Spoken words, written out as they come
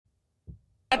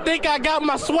I think I got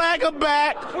my swagger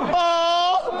back.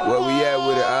 Oh! Where we at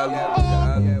with it, Ali?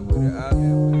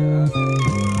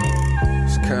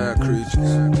 It's kind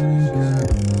creatures.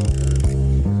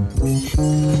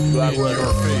 Block in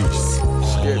your face,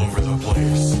 all over the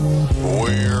place.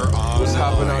 We're on was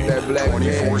hopping out that black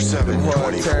 24/7,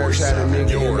 24/7.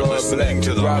 You're listening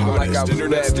to the hottest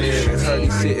internet station. Heard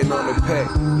he sitting on the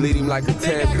pack, bleed him like a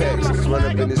 10-pack. Run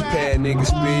up in his pad, nigga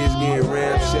spears getting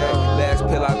ramshacked. Last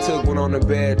pill I took went on a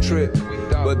bad trip.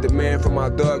 But the man from my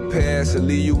dark past will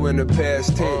leave you in the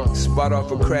past tense. Spot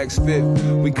off a crack spit,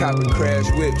 we copping crash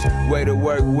whips. Way to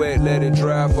work wet, let it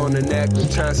drive on the napkin.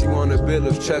 Chauncey want a bill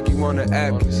of Chucky want a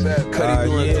Atkins. Cuddy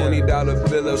doing $20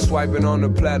 bill swiping on the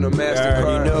platinum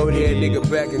MasterCard. Yeah, nigga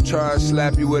back in charge,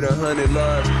 slap you with 100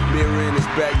 large. Mirror in his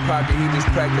back pocket, he just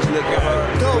practice looking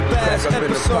hard. Dope ass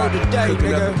episode today,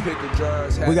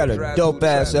 nigga. We got a dope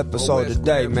ass episode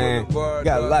today, man. We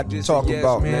got a lot to talk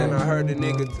about, man.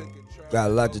 Got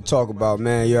a lot to talk about,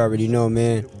 man. You already know,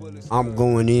 man. I'm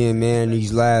going in, man,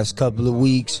 these last couple of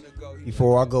weeks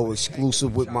before I go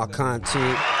exclusive with my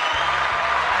content.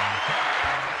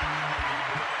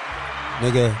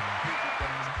 Nigga,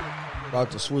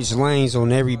 about to switch lanes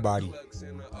on everybody.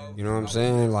 You know what I'm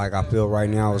saying? Like, I feel right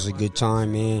now is a good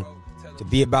time, man, to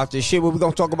be about this shit. But we're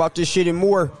going to talk about this shit and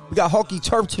more. We got Hawkie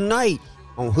Turf tonight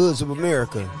on Hoods of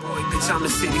America. Boy, bitch, I'm the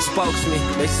city spokesman.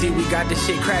 They see we got this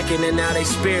shit cracking and now they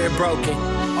spirit broken.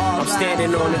 I'm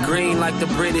standing on the green like the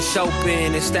British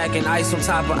Open and stacking ice on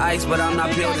top of ice, but I'm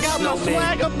not building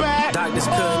snowmen. Doctors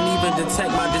couldn't even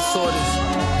detect my disorders.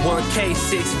 1K,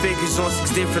 6 figures on 6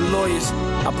 different lawyers.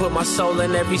 I put my soul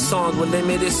in every song with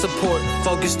limited support.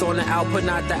 Focused on the output,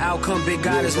 not the outcome. Big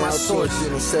God is my source.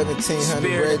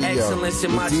 Spirit excellence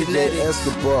in my genetics.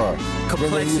 Escobarz,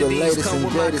 Complexities come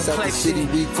with my complexity.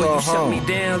 Before you shut me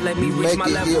down, let me reach my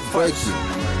level first.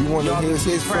 You want to hear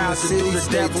his from the city,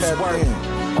 stay tapped in.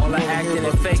 All the acting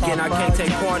and faking, I can't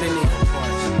take part in it.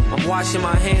 I'm washing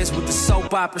my hands with the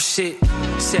soap opera shit.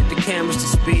 Set the cameras to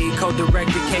speed,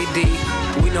 co-directed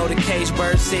KD. We know the cage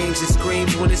bird sings and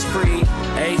screams when it's free.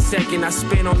 Every second I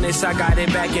spend on this, I got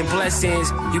it back in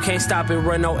blessings. You can't stop and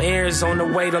run no errands on the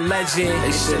way to legend.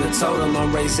 They should've told him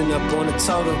I'm racing up on the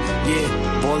totem.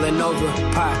 Yeah, boiling over,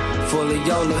 pot full of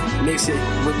Yola. Mix it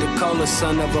with the cola,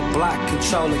 son of a block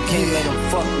controller. Can't let them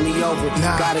fuck me over.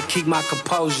 Gotta keep my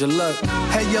composure, look.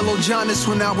 Had Yellow Jaundice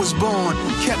when I was born.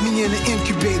 Kept me in the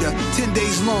incubator, 10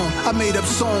 days long. I made up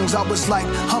songs, I was like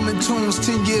humming tunes.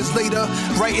 10 years later,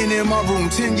 writing in my room.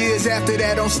 10 years after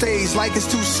that on stage, like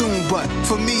it's too soon. But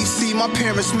for me, see, my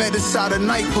parents met inside a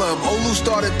nightclub. Olu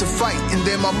started to fight, and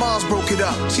then my mom's broke it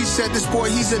up. She said, this boy,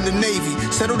 he's in the Navy.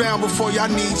 Settle down before y'all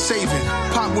need saving.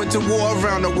 Pop went to war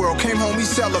around the world. Came home, he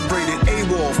celebrated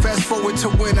AWOL. Fast forward to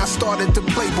when I started to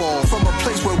play ball. From a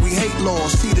place where we hate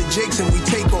laws. See the Jakes and we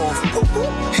take off.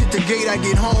 Hit the gate, I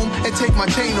get home and take my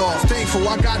chain off. Thankful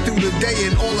I got through the day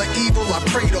and all the evil I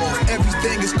prayed off.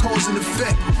 Everything is cause and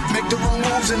effect. Make the wrong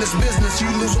moves in this business, you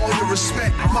lose all your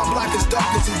respect. My block is dark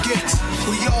as it gets.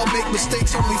 We all make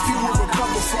mistakes, only few will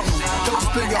recover from them. Don't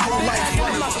spend your whole life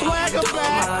running.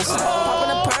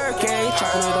 Popping a perk,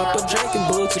 chopping it up with Drake and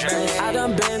Bootsy, babe. I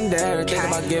done been there, think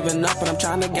about giving up, but I'm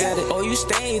trying to get it. Oh, you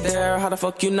stay there, how the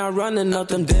fuck you not running up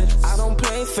them dips? I don't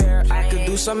play fair, I could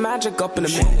do some magic up in a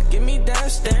minute. Give me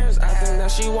downstairs, I think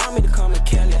that she want me to come and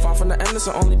kill it. Far from the end, it's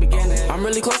the only beginning. I'm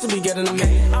really close to be getting a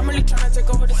minute. I'm really trying to take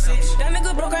over the city. That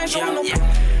nigga broke, I ain't showing no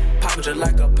Poppin' just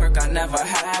like a perk, I never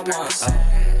had one.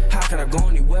 How can I go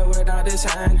anywhere without this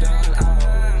handgun?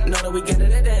 Know that we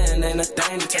getting it in, ain't a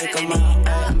thing to take them out.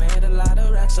 I made a lot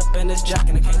of racks up in this jack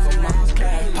and it came from mom's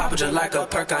bag. Poppin' just like a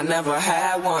perk, I never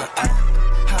had one.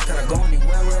 How can I go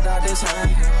anywhere without this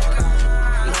handgun?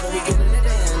 Know that we getting it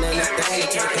in, ain't a thing to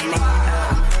take them out.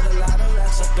 I made a lot of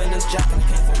racks up in this jack and it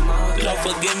came from mom's bag. Lord,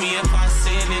 forgive me if I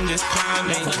sin in this crime.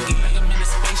 Forgive me, I'm in the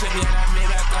spaceship, yet I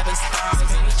made I got a star.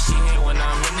 She hate when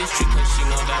I'm in this street, cause she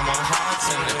know that my heart's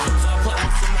in it. So I put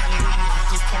ice in my ear, I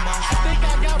just put my heart. Think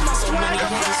I got my So many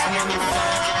swagger haters, so many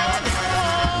fans.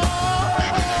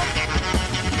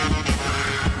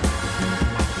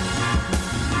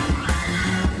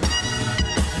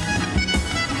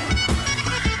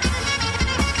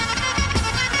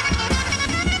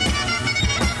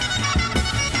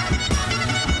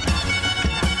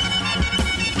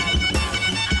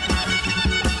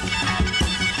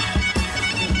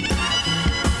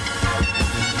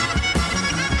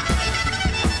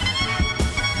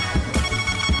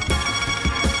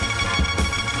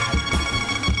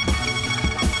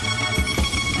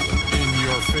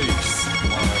 Face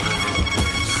all over the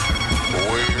place.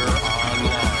 We're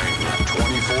online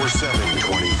 24/7.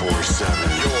 24/7.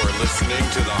 You're listening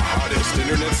to the hottest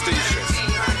internet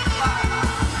station.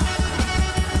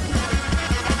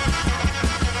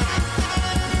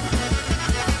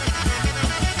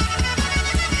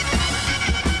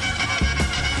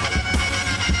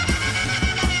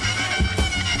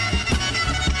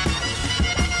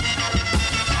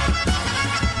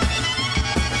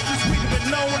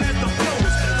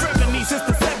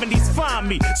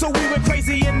 me. So we went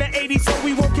crazy in the 80s, so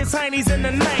we woke his heinies in the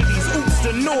 90s. Oops,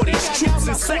 the naughties, troops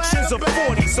in sections of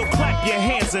 40. So clap your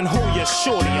hands and hold your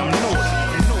shorty. I'm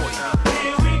naughty.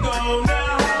 Here we go now.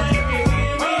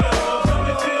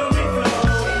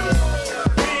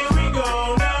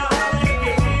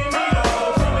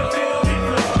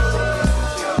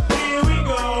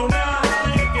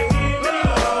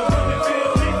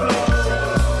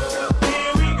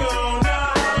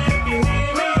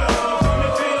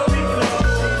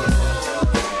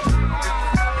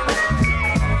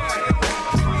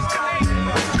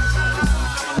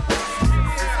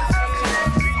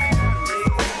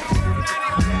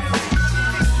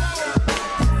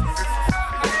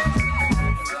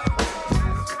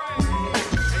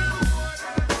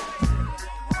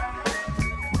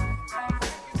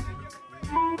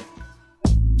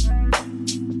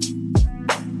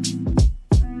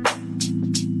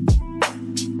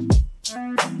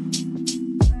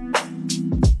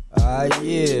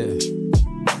 Yeah.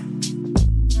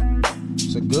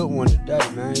 It's a good one today,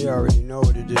 man. You already know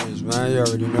what it is, man. You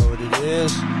already know what it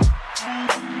is.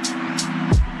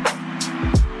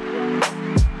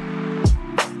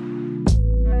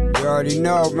 You already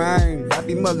know, man.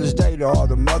 Happy Mother's Day to all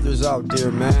the mothers out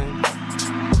there, man.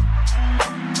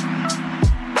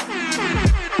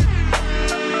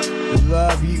 We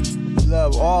love you. We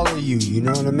love all of you, you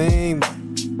know what I mean?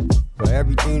 For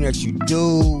everything that you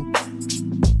do.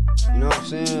 You know what I'm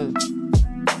saying?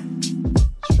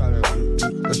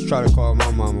 Let's try to call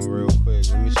my mama real quick.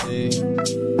 Let me see.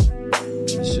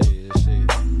 Let's see.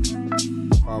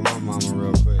 Call my mama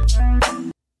real quick.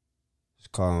 Let's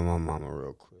call my mama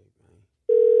real quick, man.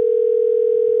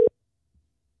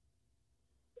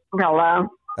 Hello?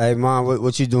 Hey, Mom,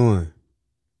 what you doing?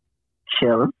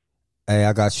 Chilling. Hey,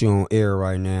 I got you on air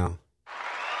right now.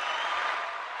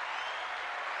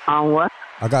 On what?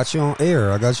 I got you on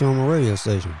air. I got you on my radio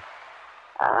station.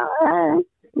 Hey,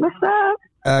 what's up?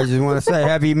 I just want to say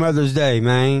Happy Mother's Day,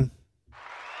 man.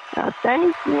 Oh,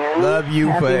 thank you. Love you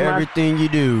Happy for everything you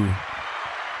do.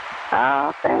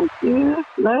 Oh, thank you.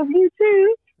 Love you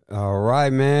too. All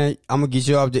right, man. I'm going to get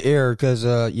you off the air because,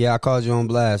 I called you on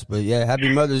blast. But, yeah,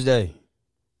 Happy Mother's Day.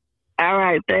 All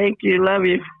right. Thank you. Love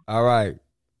you. All right.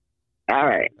 All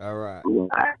right. All right.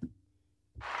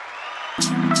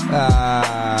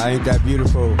 Bye. Ain't that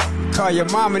beautiful? Call your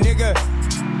mama, nigga.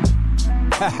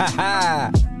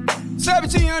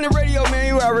 1700 radio, man.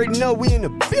 You already know we in the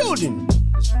building.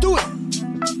 Let's do it.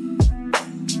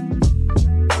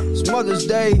 It's Mother's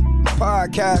Day,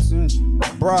 podcasting,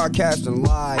 broadcasting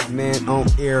live, man, on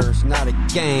air. It's not a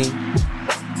game.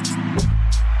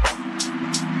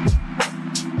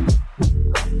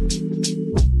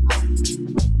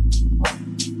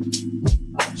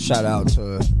 Shout out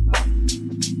to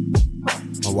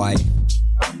my wife.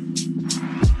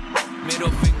 Middle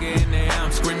finger in the air,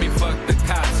 I'm screaming, fuck the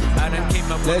cops. I done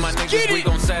came up with my niggas, we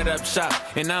gon' set up shop.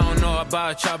 And I don't know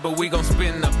about y'all, but we gon'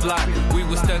 spin the block. We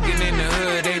was stuck in the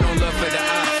hood, ain't no love for the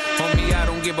ops. Homie, I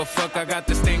don't give a fuck, I got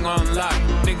this thing on lock.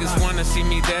 Niggas wanna see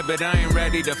me dead, but I ain't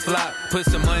ready to flop. Put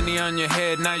some money on your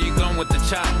head, now you gone with the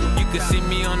chop. You can see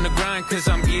me on the grind, cause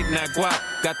I'm eating that guap.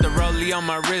 Got the rollie on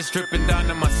my wrist, dripping down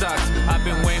to my socks. I've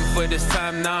been waiting for this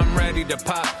time, now I'm ready to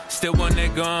pop. Still one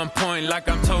nigga on point, like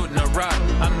I'm toting a rock.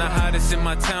 I'm the hottest in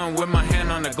my town, with my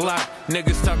hand on the Glock.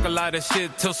 Niggas talk a lot of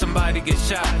shit, till somebody get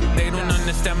shot. They don't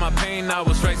understand my pain, I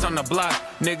was raised on the block.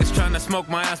 Niggas tryna smoke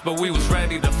my ass, but we was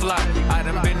ready to fly. I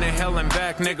done been to hell and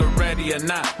back, nigga, ready or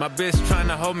not. My bitch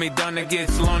tryna hold me down and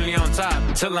gets lonely on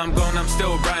top. Till I'm gone, I'm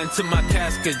still riding till my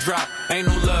casket drop. Ain't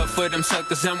no love for them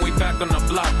suckers, and we back on the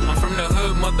block. I'm from the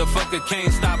hood, motherfucker,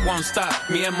 can't stop, won't stop.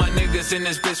 Me and my niggas in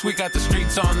this bitch, we got the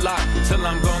streets on lock. Till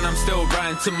I'm gone, I'm still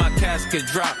riding till my casket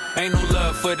drop. Ain't no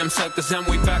love for them suckers, and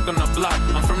we back on the block.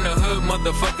 I'm from the hood,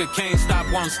 motherfucker, can't stop,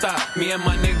 won't stop. Me and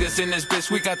my niggas in this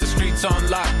bitch, we got the streets on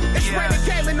lock. It's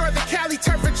Renegade in Northern Cali,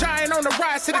 turf a giant on the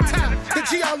rise to the top. The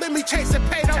G all let me chase and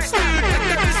pay, don't stop.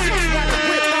 At 36, while the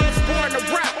whip, I was born to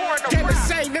rap. Game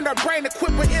insane in her brain,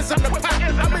 equipped with ends on the pop.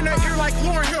 I'm in her ear like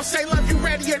Lauren Hill, say love you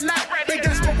ready or not. They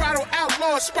desperado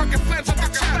outlaws, sparking flames on the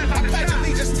top. I pledge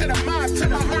allegiance to the mob, till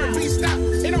my R&B stop.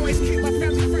 It always keep my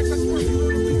family fresh, I swear.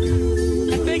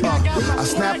 I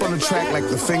snap on the track like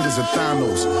the fingers of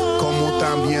Thanos. Como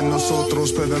también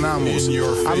nosotros perdonamos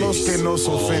a los que nos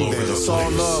ofenden. It's all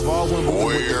love, all when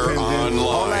we're independent.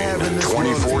 All I have in this world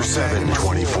is 24/7,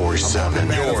 24/7.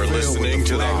 You're listening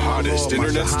to the hottest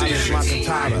internet station.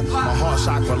 My heart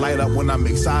chakra light up when I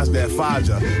make size that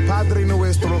falla. Padre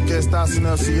nuestro que estás en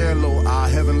el cielo, our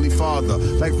heavenly Father.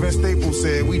 Like Vince Staples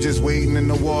said, we just waiting in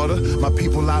the water. My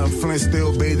people out in Flint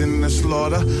still bathing in the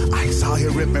slaughter. ICE out here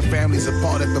ripping families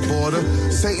apart at the border.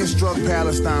 Satan struck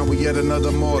Palestine with yet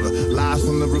another mortar. Lies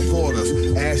from the reporters.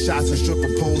 Ass shots and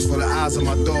stripper poles for the eyes of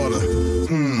my daughter.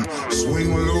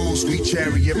 Swing low, sweet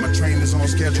chariot. My train is on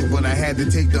schedule, but I had to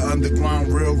take the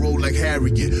underground railroad like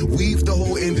Harriet. Weave the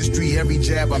whole industry, every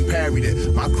jab I parried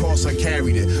it. My cross I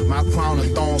carried it. My crown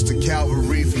of thorns to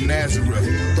Calvary from Nazareth.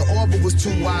 The orbit was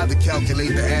too wide to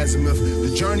calculate the azimuth. The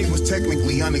journey was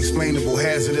technically unexplainable,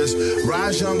 hazardous.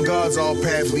 Rise, young gods, all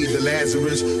paths lead to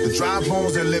Lazarus. The dry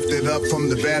bones that lifted up from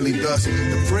the valley dust.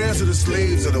 The prayers of the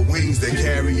slaves are the wings that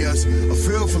carry us. A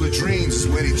field full of dreams is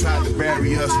where they tried to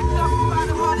bury us.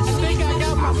 I think I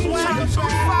got my swag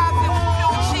back.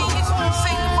 Genius,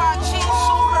 sanctified cheese,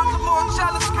 so hurt the Lord,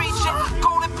 jealous creature.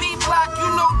 Golden B block, you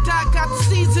know Doc got the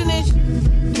seasoning.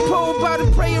 Pulled by the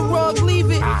prayer rug, leave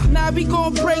it. Now we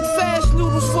gon' break fast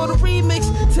noodles for the remix.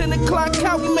 10 o'clock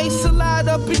out, we make salad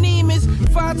up in Emus.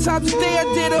 5 times a day, I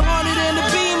did 100 in the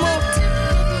Beamer.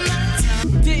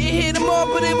 Didn't hit them all,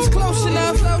 but it was close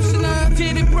enough.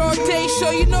 Did it broad day, so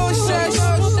you know it's us.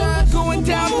 Going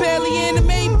down barely in the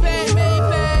Maybach.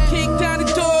 Kicked down the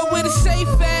door with a safe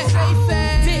at.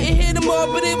 Didn't hit them all,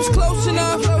 but it was close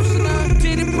enough.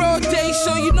 Did it broad day,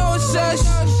 so you know it's us.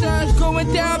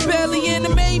 Going down barely in the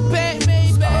Maybach.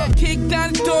 Kicked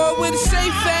down the door with a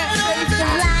safe at.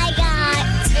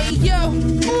 Hey yo,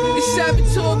 it's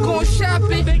Saboteur going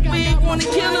shopping. We ain't wanna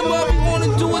kill him, all we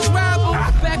wanna do is rob him.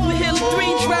 Back when Hill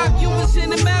 3 dropped, you was in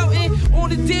the mountain. On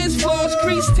the dance floors,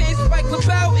 crease tents, spike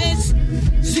mountains.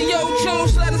 C.O.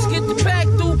 Jones, let us get the pack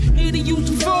through. Need to use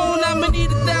the phone, I'ma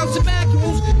need 1,000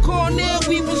 mackerels. Cornell,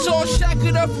 we was all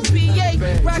shackled up for PA.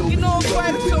 Rockin' on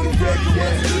fire, so the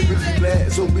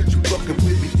so bitch, you fucking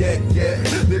with me, yeah.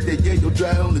 Let that yayo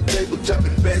dry on the table, chop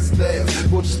it fast.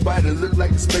 Watch the spider look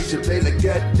like a spaceship, they like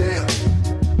goddamn.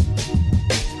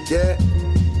 Yeah.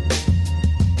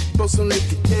 Throw some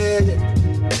liquor,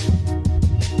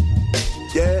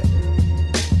 yeah.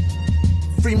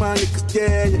 Free my niggas,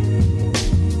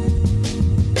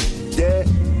 yeah.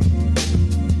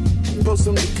 Throw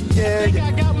some liquor, I think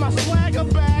I got my swagger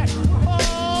back.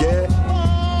 Yeah.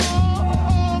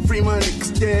 Free my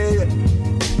niggas,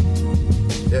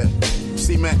 yeah.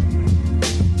 See, man.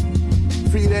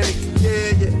 Free that nigga,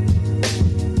 yeah.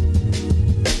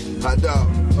 Hot dog.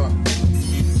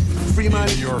 Free my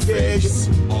niggas, your face,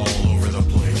 all over the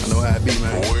place. I know how it be,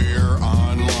 man. We're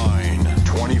online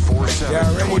 24/7. You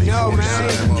already know,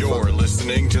 man. You're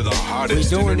listening to the hottest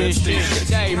doing internet this shit station.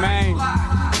 today, man.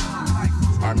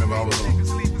 I remember I was on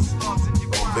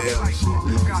bail and shit. You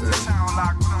know what I'm saying?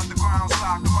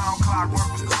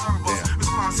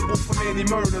 Responsible for many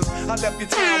murders. I left your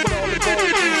town with all the gold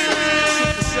pieces.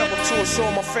 Shoot the shovel to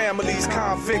assure my family's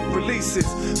convict releases.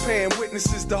 Paying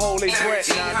witnesses to hold their breath.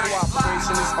 Now new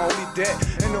operation is only debt.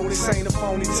 And no, this ain't a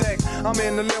phony tech. I'm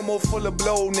in a limo full of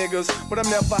blow niggas. But I'm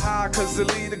never high cause the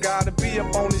leader gotta be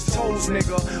up on his toes,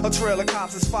 nigga. A trail of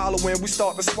cops is following. We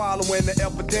start to swallowing the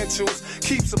evidentials.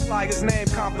 Keep supplier's name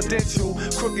confidential.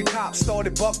 Crooked cops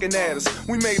started bucking at us.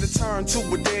 We made a turn to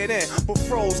a dead end, but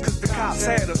froze cause the cops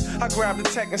had us. I grabbed the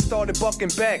tech and started bucking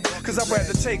back, cause I'd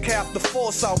rather take half the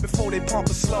force out before they pump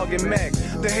a slug and mag.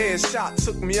 The headshot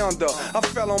took me under. I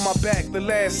fell on my back. The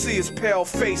last see his pale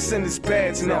face and his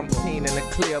badge number. 17 in the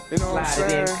clip, you know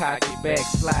slide it in, cock it back,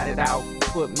 slide it out.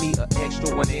 Put me an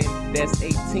extra one in. That's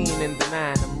 18 and the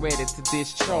 9. I'm ready to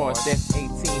discharge. That's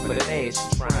 18 for the ass.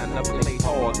 Trying to play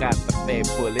hard. Got the fat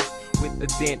bullet with the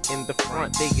dent in the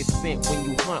front. They get sent when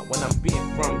you hunt. When I'm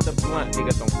bent from the blunt,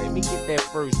 nigga, don't let me get that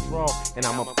first draw. And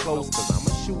I'm up close, cause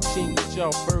I'ma shoot chin with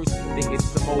y'all first. Then get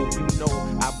some old, you know.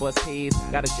 I bust heads,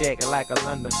 got a jacket like a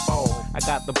London fall. I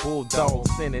got the bulldog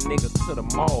sending niggas to the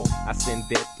mall. I send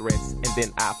death threats and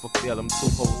then I fulfill them. 2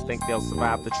 hoes think they'll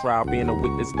survive the trial being a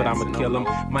witness, but I'ma kill them.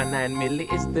 My 9 milli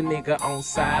is the nigga on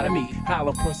side of me.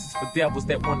 Hollow purses for devils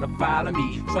that wanna follow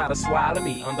me. Try to swallow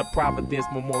me under Providence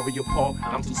Memorial Park.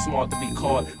 I'm too smart to be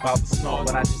caught about the snarl,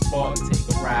 but I just bought and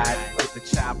take a ride with the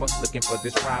chopper, looking for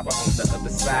this robber on the other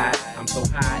side. I'm so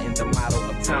high in the motto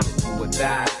of time to do or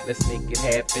die. Let's make it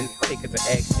happen, take it to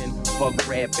action. Fuck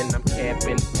rapping, I'm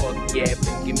capping, fuck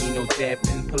yapping, give me no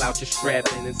dapping. Pull out your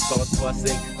strapping and start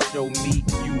busting. Show me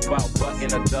you about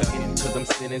busting or ducking, cause I'm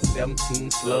sending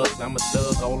 17 slugs. I'm a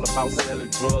thug, all about selling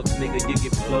drugs. Nigga, you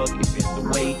get plugged if it's the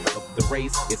way of the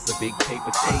race. It's a big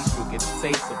paper chase. You'll get a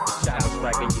taste of the child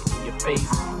striking you in your face.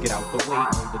 Get out the way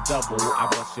on the double. I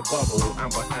bust your bubble. I'm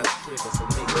behind the trip. nigga, so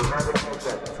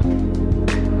nigga.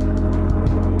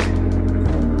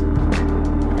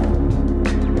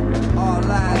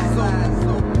 All eyes on.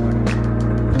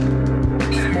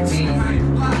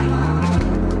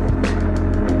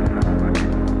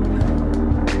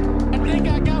 I think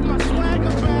I got my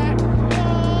swagger back.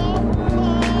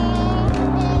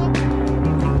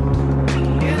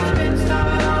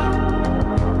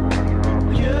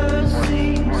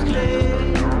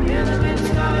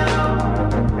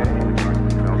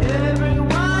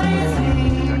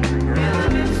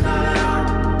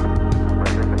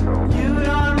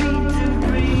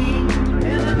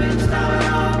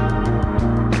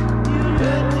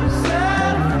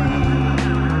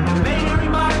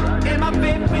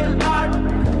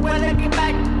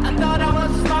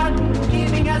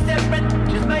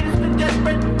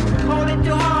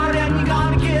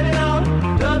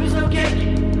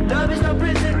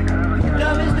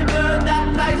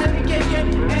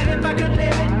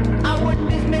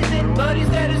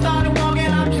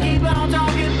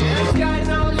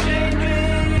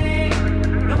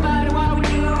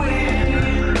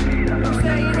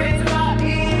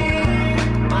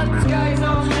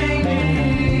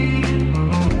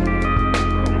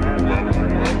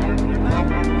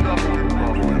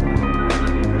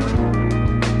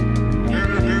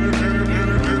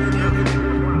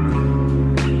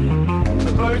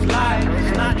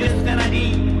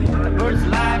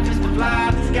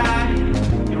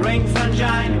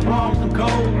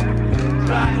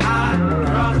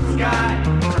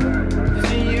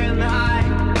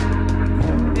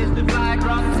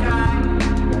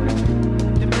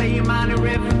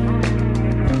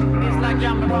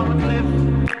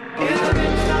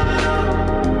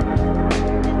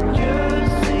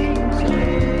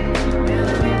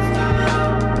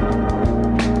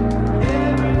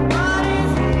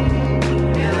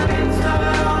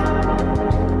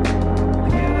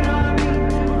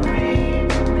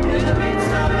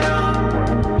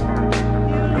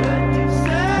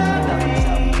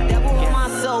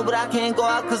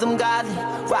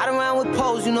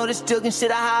 Jugging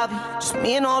shit a hobby. Just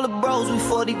me and all the bros, we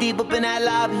 40 deep up in that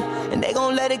lobby. And they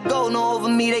gon' let it go, no over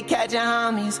me, they catching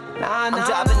homies. Nah, I'm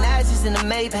dropping ashes in the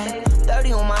Maybach,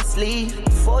 30 on my sleeve,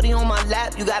 40 on my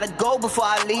lap, you gotta go before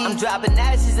I leave. I'm dropping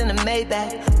ashes in the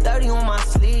Maybach, 30 on my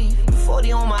sleeve,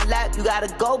 40 on my lap, you gotta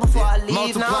go before I leave.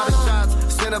 Multiply the shots,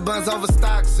 Cinnabons over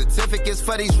stocks, certificates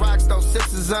for these rocks, those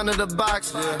sixes under the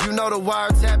box. You know the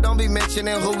wiretap, don't be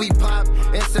mentioning who we pop.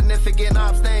 Insignificant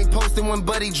ops, they ain't posting when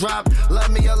Buddy drop. Love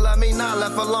me or love me not,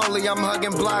 left for lonely, I'm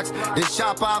hugging blocks. This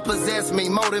chopper I possess me,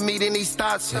 more than me than these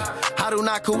thoughts. I do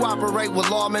not cooperate with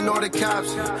lawmen or the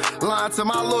cops. Lying to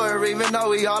my lawyer, even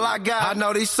though he all I got. I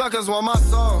know these suckers want my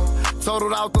song.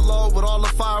 Totaled out the load with all the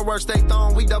fireworks they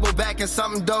thrown. We double back in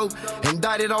something dope.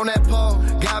 Indicted on that pole.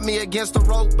 Got me against the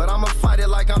rope, but I'ma fight it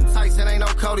like I'm Tyson. Ain't no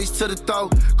Cody's to the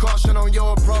throat. Caution on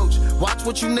your approach. Watch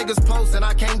what you niggas post, and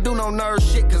I can't do no nerd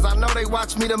shit, cause I know they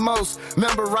watch me the most.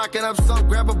 Remember rocking up soap,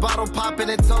 grab a bottle, popping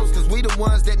and toast, cause we the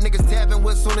ones that niggas dabbing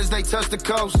with soon as they touch the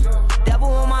coast. Devil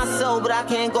on my soul, but I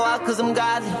can't go out cause I'm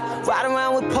godly. Ride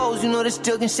around with poles, you know this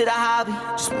jugging shit a hobby.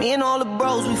 Just me and all the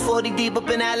bros, we 40 deep up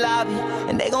in that lobby.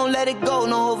 And they gon' let it go,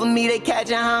 no over me, they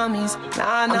catching homies.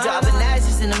 Nah, I'm dropping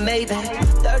ashes in the Maybach,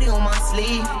 30 on my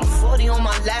sleeve, 40 on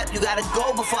my lap, you gotta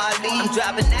go before I leave. I'm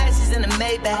dropping ashes in the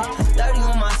Maybach, 30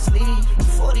 on my sleeve,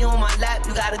 40 on my lap,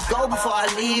 you gotta go before I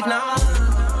leave. Nah.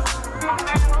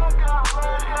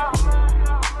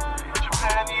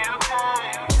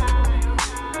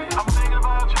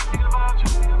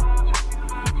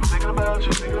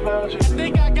 I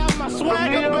think I got my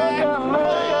swagger back.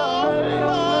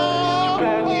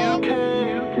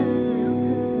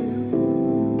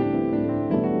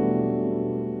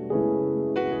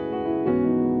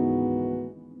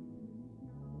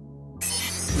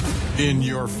 In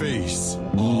your face,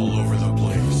 all over the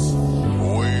place.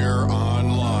 We're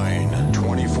online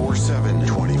 24/7.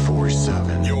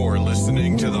 24/7. You're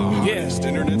listening to the hottest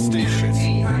internet station.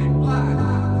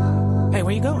 Hey,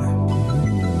 where you going?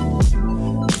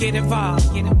 Get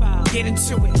involved, get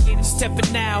into it.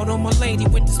 Stepping out on my lady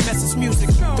with this message music.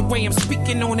 The way I'm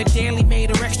speaking on it daily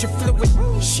made her extra fluid.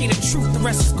 She the truth, the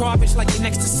rest is garbage like you're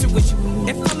next to sewage.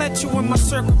 If I let you in my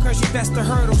circle, cause you best the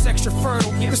hurdles extra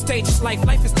fertile. The stage is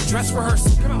life is the dress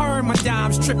rehearsal. I earn my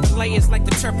dimes, tripping layers like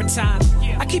the turpentine.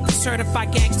 I keep a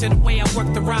certified gangster the way I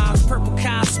work the rhymes. Purple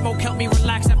kind smoke help me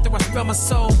relax after I spill my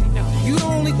soul. You the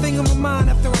only thing on my mind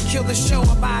after I kill the show.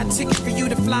 I buy a ticket for you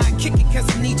to fly and kick it cause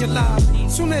I need your love.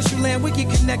 Soon as you land, we get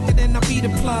connected and I'll be the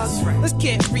plug. Let's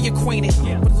get reacquainted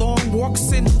with long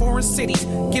walks in foreign cities.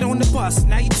 Get on the bus,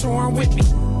 now you touring with me.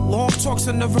 Long talks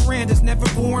on the verandas, never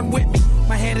born with me.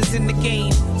 My head is in the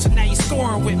game, so now you're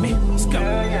scoring with me. Let's go.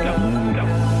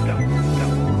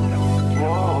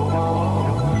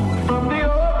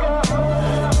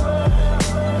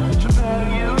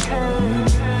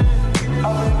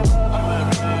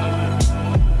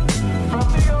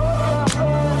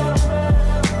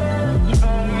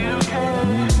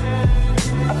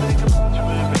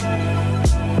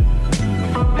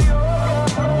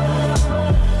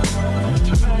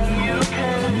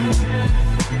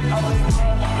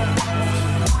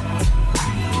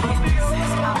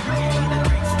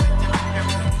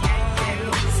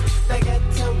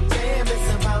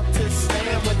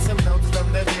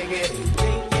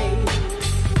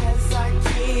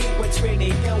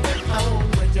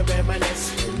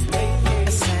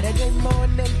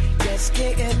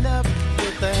 Getting up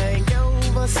with the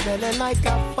hangover, smelling like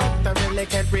I fucked. I really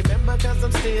can't remember cause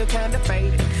I'm still kinda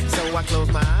faded. So I close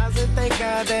my eyes and thank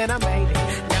God that I made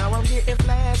it. Now I'm getting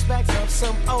flashbacks of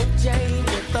some OJ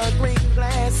with the green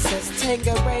glasses,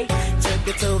 Tangeray. Took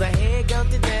it to the head,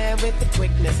 got it down with the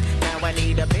quickness. Now I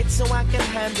need a bitch so I can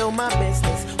handle my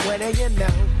business. What do you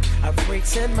know? A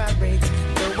freak's in my reach.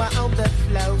 Throw her on the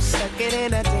floor, suck it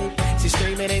in a deep. She's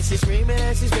screaming and she's screaming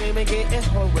and she's screaming, getting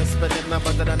hoarse. But then I'm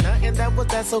under the nut and that was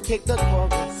that, so kick the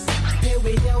chorus. Here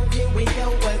we go,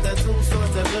 where the two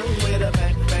swords are blue with a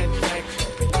back.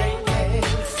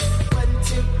 One,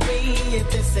 two, three,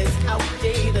 if this is OG,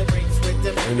 the breaks with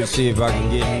the. Let me see if I can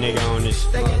get a nigga on this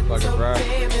motherfucker, right?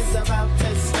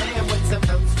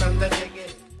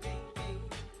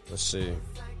 Let's see.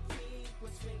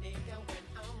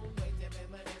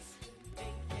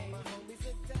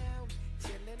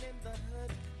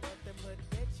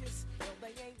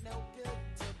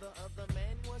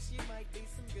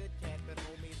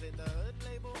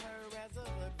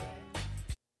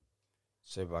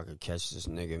 See if I could catch this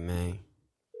nigga, man.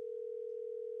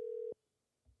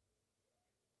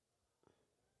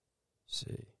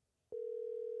 See.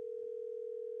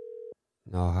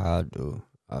 Know how I do.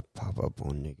 I pop up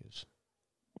on niggas.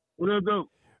 What up, though?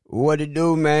 What it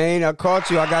do, man? I caught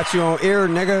you. I got you on air,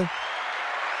 nigga.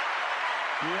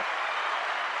 Yeah.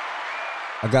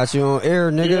 I got you on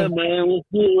air, nigga. Yeah, man. What's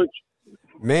good with you?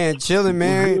 Man, chilling,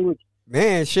 man.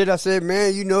 Man, shit, I said,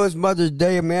 man, you know it's Mother's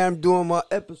Day, man. I'm doing my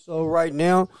episode right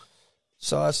now.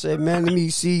 So I said, man, let me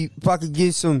see if I could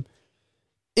get some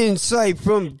insight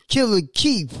from Killer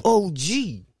Keith, OG.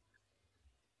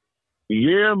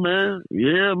 Yeah, man.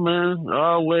 Yeah, man.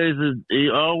 Always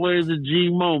a G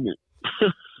moment.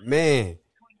 Man.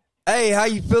 Hey, how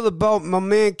you feel about my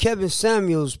man Kevin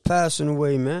Samuels passing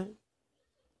away, man?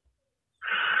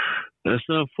 That's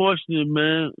unfortunate,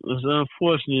 man. That's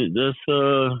unfortunate. That's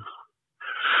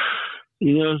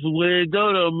you know, it's the way it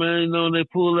go though, man. You know, when they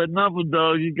pull that number,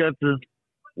 dog, you got to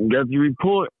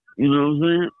report. You know what I'm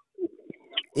saying?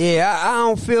 Yeah, I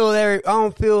don't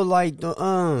feel like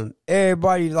the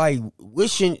everybody like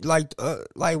wishing like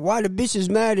why the bitches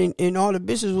mad and all the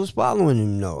bitches was following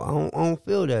him. No, I don't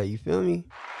feel that. You feel me?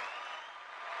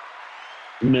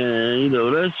 Man, you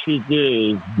know that shit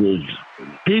there is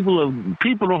people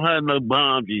don't have no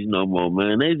boundaries no more,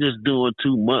 man. They just doing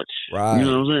too much. Right. You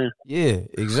know what I'm saying? Yeah,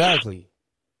 exactly.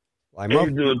 Like they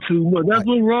doing too much. That's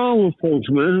what's wrong with folks,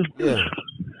 man. Yeah.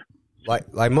 Like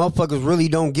motherfuckers really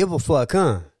don't give a fuck,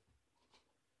 huh?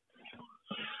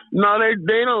 No, they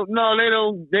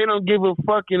don't give a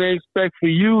fuck, and they expect for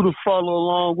you to follow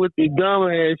along with the dumb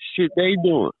ass shit they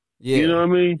doing. Yeah. You know what I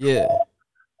mean? Yeah.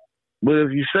 But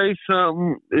if you say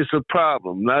something, it's a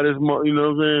problem. Not as much, you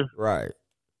know what I'm saying? Right.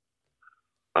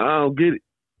 I don't get it.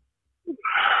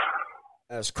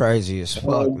 That's crazy as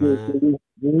fuck, man.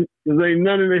 Cause ain't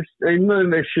none of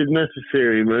that shit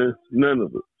necessary, man. None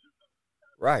of it.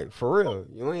 Right, for real.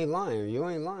 You ain't lying,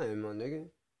 my nigga.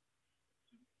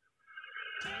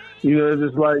 You know, it's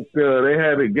just like they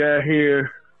had a guy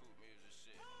here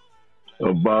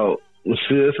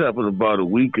this happened about a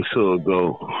week or so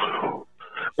ago.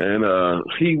 And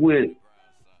he went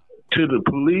to the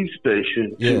police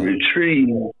station to retrieve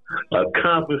a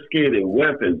confiscated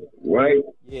weapon, right?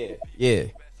 Yeah. Yeah.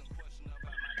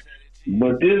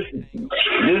 But this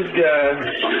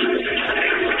guy,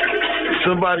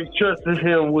 somebody trusted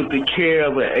him with the care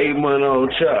of an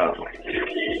 8-month-old child.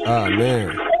 Oh,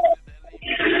 man.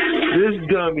 This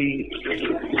dummy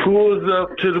pulls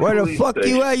up to the Where police the fuck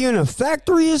station. you at? You in a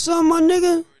factory or something, my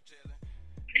nigga?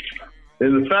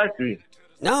 In the factory.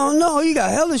 I don't know. You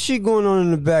got hella shit going on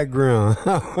in the background.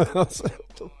 What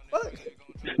the fuck?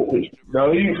 No,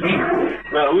 we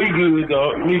good,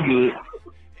 dog. We good.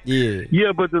 Yeah.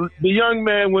 Yeah, but the young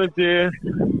man went there,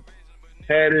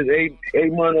 had his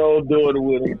 8-month-old daughter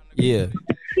with him. Yeah.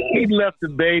 He left the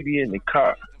baby in the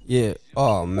car. Yeah.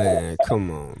 Oh man,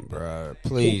 come on, bro.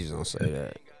 Please don't say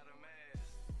that.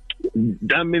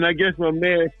 I mean, I guess my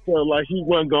man felt like he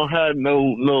wasn't gonna have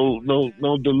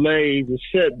no delays or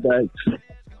setbacks,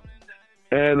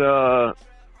 and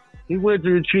he went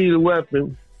to retrieve the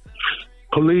weapon.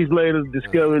 Police later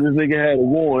discovered this nigga had a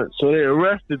warrant, so they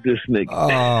arrested this nigga.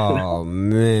 Oh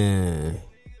man!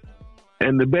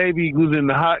 And the baby was in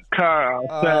the hot car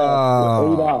outside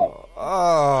for 8 hours.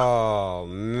 Oh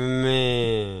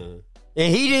man!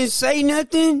 And he didn't say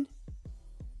nothing.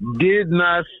 Did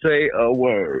not say a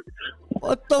word.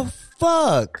 What the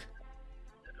fuck?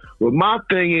 Well, my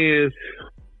thing is,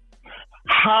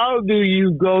 how do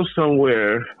you go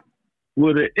somewhere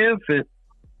with an infant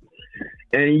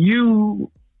and you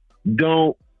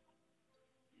don't,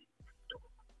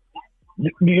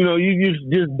 you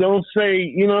just don't say,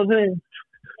 you know what I'm saying?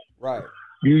 Right.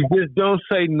 You just don't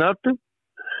say nothing.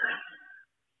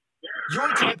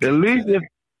 At least if...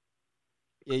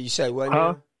 Yeah, you say what?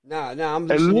 Huh? Nah, I'm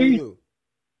listening to you.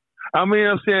 I mean,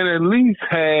 I'm saying at least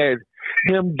had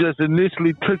him just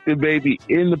initially took the baby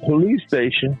in the police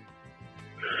station.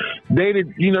 They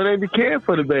did, they did care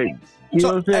for the baby. You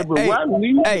know what I'm saying? But why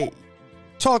leave? Hey,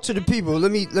 talk to the people.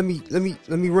 Let me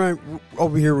run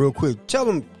over here real quick. Tell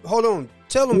them. Hold on.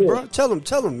 Tell them, bro. Tell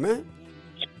them, man.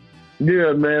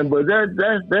 Yeah, man. But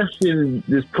that shit is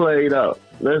just played out.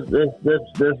 That's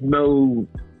no.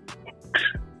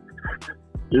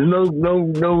 There's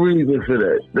no reason for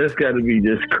that. That's got to be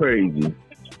just crazy.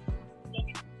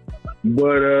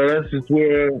 But that's just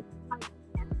where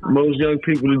most young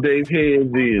people today's heads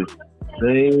is.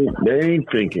 They ain't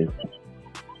thinking.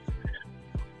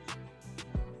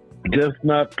 Just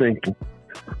not thinking.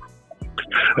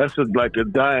 That's like a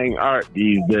dying art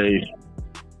these days.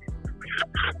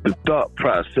 The thought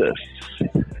process.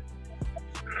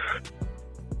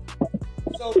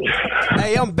 So,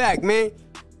 hey, I'm back, man.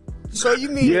 So you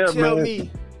mean to tell me?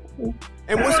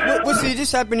 And what's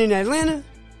this happened in Atlanta?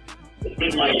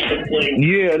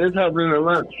 Yeah, this happened in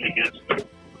Atlanta.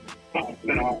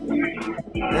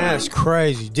 That's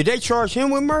crazy. Did they charge him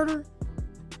with murder?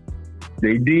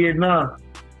 They did not.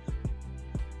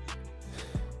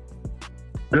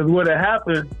 Because what had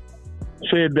happened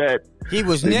said that he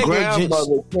was negligent.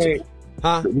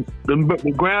 Huh?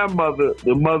 The grandmother,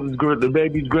 the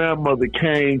baby's grandmother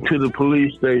came to the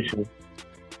police station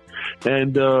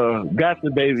and got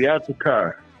the baby out the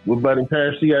car. But by the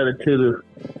time she got it to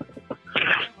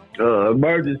the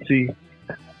emergency,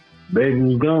 baby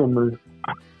was gone,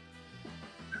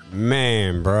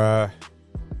 man, bruh.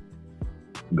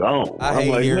 Gone. I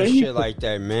hate hearing shit like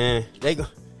that, man. They gonna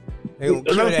kill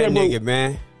that nigga,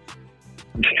 man.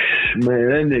 Man,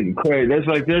 that nigga crazy.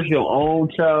 That's your own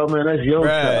child, man. That's your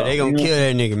child. They gonna kill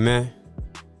that nigga, man.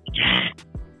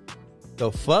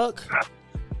 The fuck?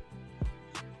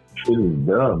 Shit is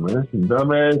dumb, man. That's some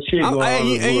dumb ass shit going on.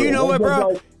 And you know what,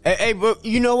 bro? Hey, bro,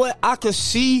 you know what? I could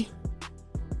see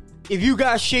if you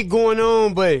got shit going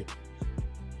on, but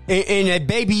and that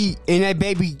baby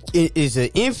is an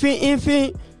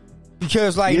infant,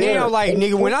 because now,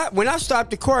 nigga, when I stop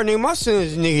the car, nigga, my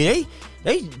sons, nigga,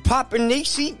 they popping their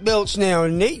seatbelts now,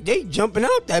 and they jumping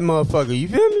out that motherfucker. You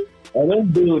feel me? Oh,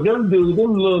 them dudes,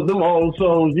 them old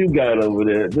souls you got over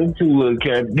there, them two little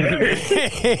cats.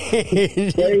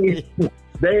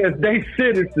 they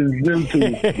citizens, them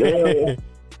two.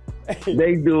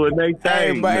 They doing they thing.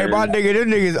 Hey, my nigga, them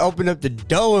niggas open up the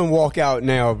door and walk out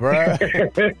now, bro. So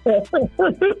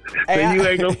you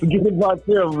ain't gonna forget about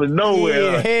them for nowhere.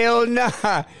 Yeah, hell nah.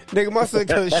 Nigga, my son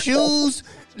got shoes.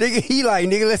 Nigga, he like,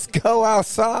 nigga, let's go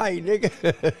outside, nigga.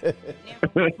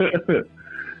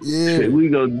 Yeah.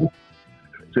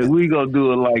 So we gonna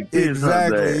do it like this.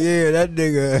 Exactly, yeah, that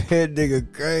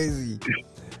nigga crazy.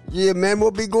 Yeah, man,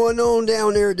 what be going on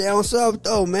down there, down south,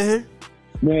 though, man?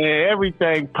 Man,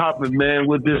 everything popping, man,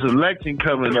 with this election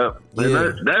coming up.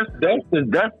 Yeah. That's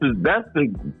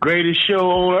the greatest show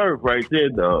on earth right there,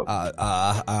 dog.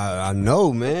 I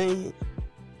know, man.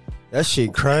 That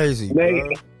shit crazy,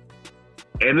 bro.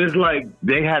 And it's like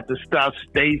they have to stop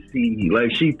Stacey.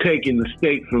 Like, she taking the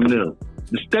state from them.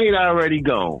 The state already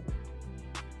gone.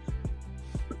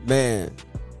 Man,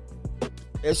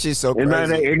 that shit's so crazy.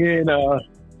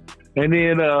 And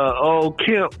then old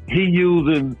Kemp, he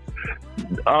using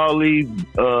all these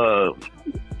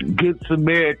good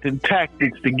Samaritan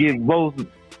tactics to get votes.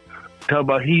 Talk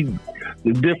about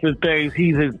the different things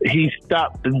he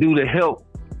stopped to do to help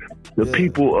the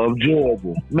people of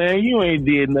Georgia. Man, you ain't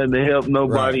did nothing to help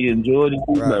nobody in Georgia.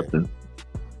 Do nothing.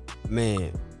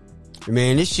 Man,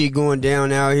 this shit going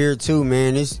down out here too,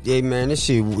 man. This shit,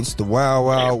 it's the wild,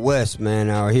 wild west, man,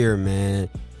 out here, man.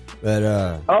 But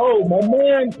oh, my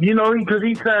man, you know, because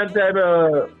he signed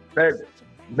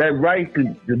that right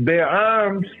to bear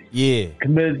arms. Yeah.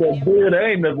 Committed that bill. That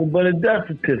ain't nothing but a death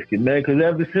certificate, man. Because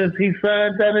ever since he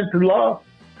signed that into law,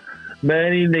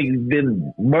 man, these niggas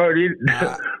been murdered.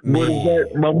 What is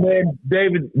that? My man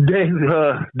David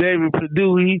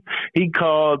Perdue, he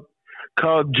called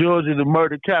Georgia the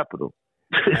murder capital.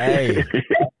 Hey,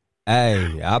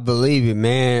 I believe it,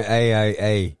 man.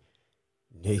 Hey,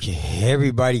 nigga,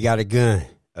 everybody got a gun,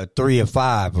 3 or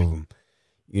 5 of them.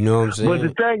 You know what I'm saying? But the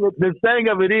thing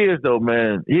of it is, though,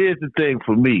 man. Here's the thing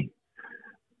for me: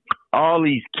 all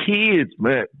these kids,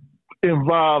 man,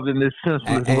 involved in this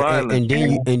senseless violence, and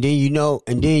then you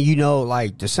know,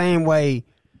 like the same way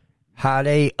how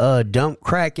they dump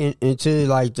crack into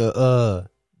like the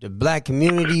black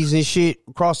communities and shit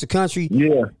across the country.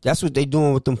 Yeah, that's what they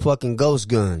doing with them fucking ghost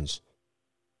guns.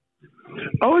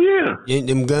 Oh yeah, and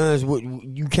them guns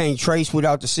you can't trace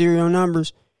without the serial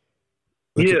numbers.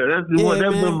 Yeah, that's the one.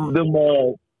 That's them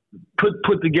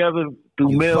put together through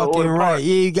mail order. Fucking right.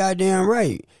 Yeah, you goddamn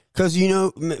right. Cause you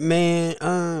know,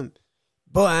 man,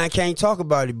 boy, I can't talk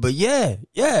about it, but yeah,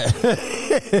 yeah,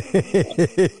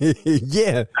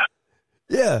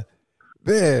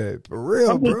 man, for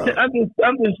real, bro. I'm just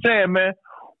saying, man.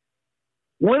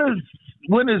 When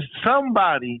is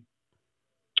somebody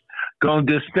gonna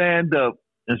just stand up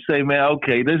and say, man,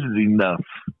 okay, this is enough.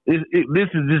 This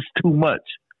is just too much.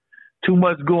 Too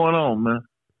much going on, man,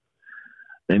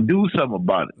 and do something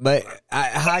about it. But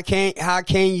how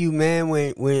can you, man,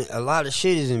 when a lot of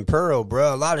shit is in pearl,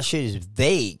 bro? A lot of shit is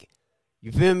vague.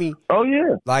 You feel me? Oh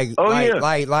yeah. Like,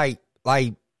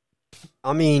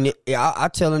 I mean, I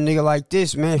tell a nigga like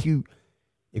this, man.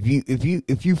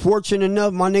 If you fortunate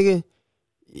enough, my nigga,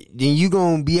 then you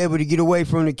gonna be able to get away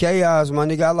from the chaos, my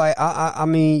nigga. I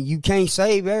mean, you can't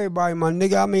save everybody, my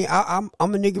nigga. I mean, I'm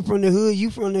a nigga from the hood.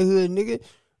 You from the hood, nigga.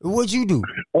 What'd you do?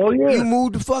 Oh yeah, you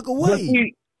moved the fuck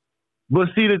away. But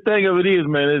see, the thing of it is,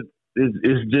 man,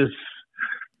 it's just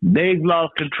they've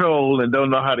lost control and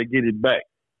don't know how to get it back.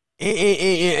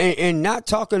 And not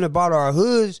talking about our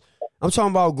hoods, I'm talking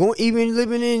about even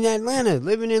living in Atlanta,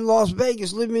 living in Las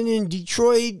Vegas, living in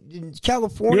Detroit, in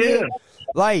California. Yeah.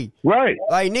 Like, right.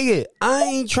 Like, nigga, I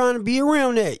ain't trying to be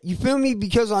around that. You feel me?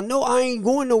 Because I know I ain't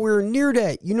going nowhere near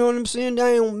that. You know what I'm saying?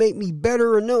 That don't make me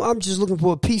better or no. I'm just looking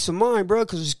for a peace of mind, bro,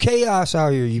 because it's chaos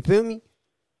out here. You feel me?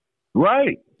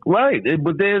 Right.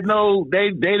 But there's no,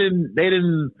 they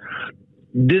didn't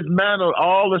dismantle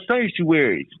all the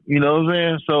sanctuaries. You know what I'm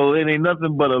saying? So it ain't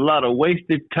nothing but a lot of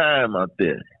wasted time out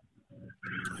there.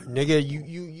 Nigga,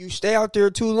 you stay out there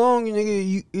too long,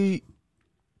 nigga,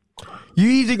 you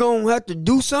either gonna have to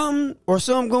do something or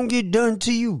something gonna get done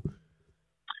to you.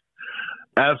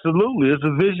 Absolutely, it's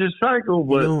a vicious cycle.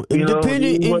 But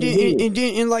and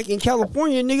then like in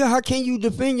California, nigga, how can you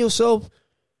defend yourself?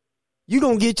 You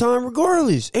gonna get time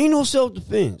regardless. Ain't no self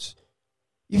defense.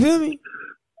 You feel me?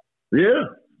 Yeah.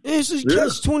 It's just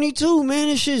catch-22, man.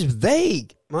 This shit's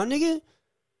vague, my nigga.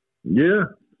 Yeah.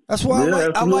 That's why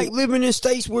I like living in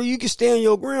states where you can stand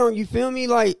your ground. You feel me?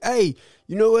 Like, hey,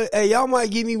 you know what? Hey, y'all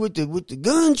might get me with the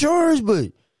gun charge,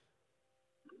 but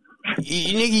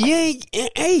nigga, you ain't.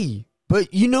 Hey,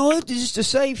 but you know what? Just to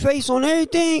save face on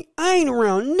everything, I ain't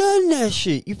around none of that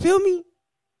shit. You feel me?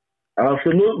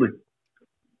 Absolutely.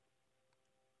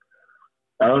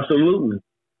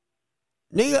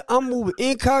 Nigga, I'm moving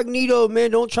incognito,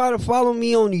 man. Don't try to follow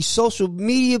me on these social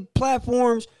media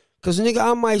platforms. Cause nigga,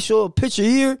 I might show a picture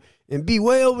here and be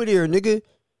way over there, nigga.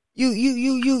 You'll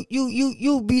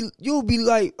be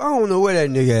like, I don't know where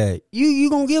that nigga at. You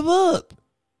gonna give up.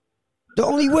 The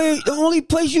only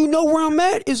place you know where I'm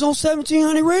at is on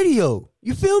 1700 radio.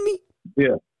 You feel me?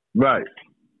 Yeah, right.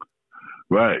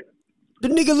 The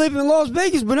nigga live in Las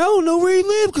Vegas, but I don't know where he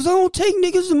live because I don't take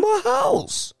niggas to my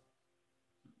house.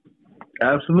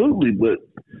 Absolutely, but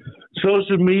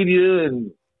social media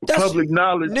and public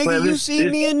knowledge, nigga, man, you see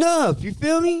me enough. You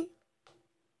feel me?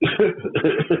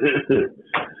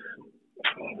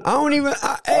 I don't even.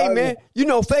 Hey, man, you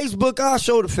know Facebook. I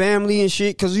show the family and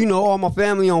shit because you know all my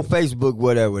family on Facebook,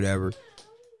 whatever.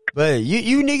 But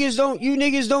you niggas don't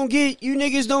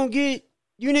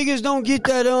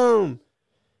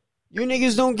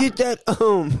get that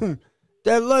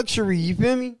that luxury. You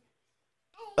feel me?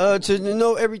 To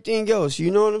know everything else.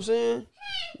 You know what I'm saying?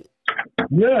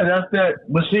 Yeah, that's that.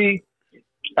 But see,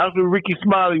 that's what Ricky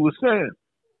Smiley was saying.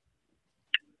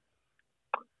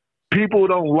 People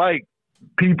don't like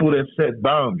people that set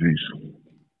boundaries.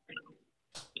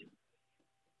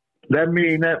 That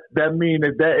mean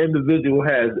that individual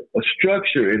has a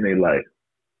structure in their life.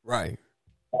 Right.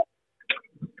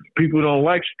 People don't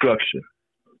like structure.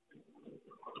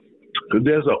 Because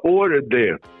there's an order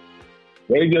there.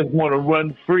 They just want to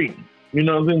run free. You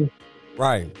know what I mean?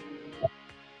 Right.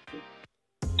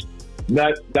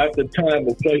 Not the time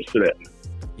or place for that.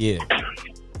 Yeah.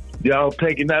 Y'all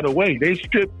taking that away. They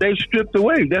stripped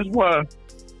away. That's why,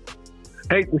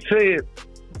 hate to say it,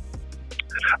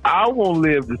 I won't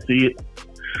live to see it.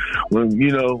 When,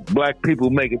 black people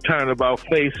make a turnabout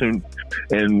face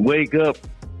and wake up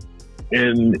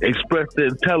and express the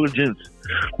intelligence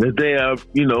that they are,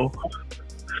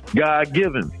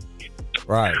 God-given.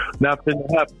 Right. Not finna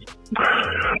happen.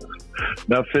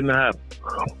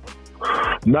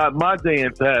 Not my day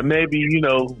and time. Maybe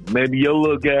your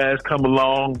little guys come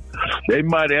along. That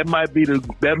might be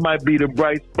the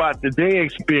bright spot that they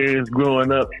experienced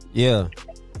growing up. Yeah.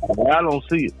 I don't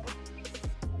see it.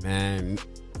 Man,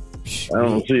 I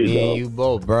don't see it, me dog. and you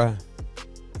both, bro.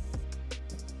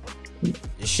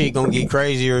 This shit gonna get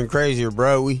crazier and crazier,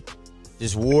 bro.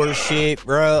 This war shit,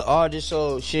 bro. All this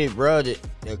old shit, bro. The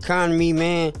economy,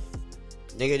 man.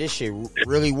 Nigga, this shit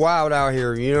really wild out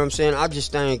here. You know what I'm saying? I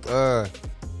just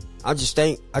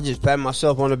pat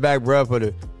myself on the back, bro, for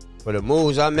the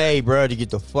moves I made, bro, to get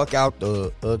the fuck out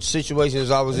the situations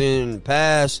I was in the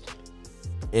past.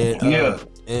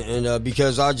 And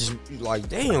because I just like,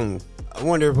 damn, I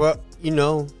wonder if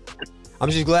I'm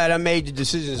just glad I made the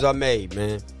decisions I made,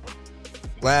 man.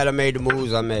 Glad I made the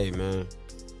moves I made, man.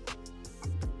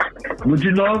 But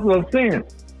that's what I'm saying.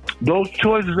 Those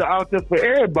choices are out there for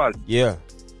everybody. Yeah.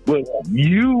 But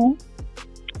you,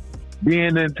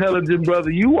 being the intelligent brother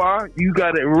you are, you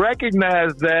got to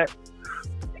recognize that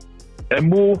and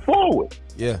move forward.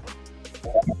 Yeah.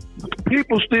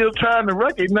 People still trying to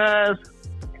recognize,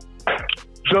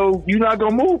 so you're not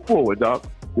going to move forward, dog.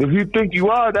 If you think you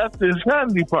are, that's the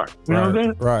insanity part. You know what I'm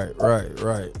saying?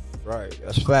 Right.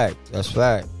 That's fact.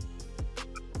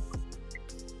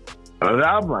 And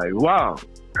I'm like, wow.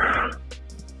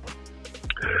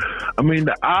 I mean,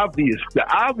 the obvious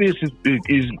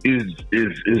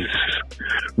is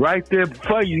right there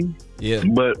for you. Yeah.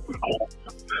 But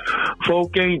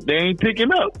folk ain't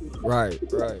picking up. Right.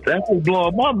 That's what's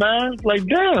blowing my mind. Like,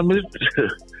 damn, man.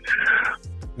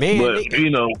 But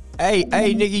nigga, hey,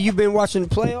 nigga, you been watching the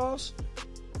playoffs?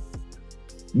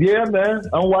 Yeah, man.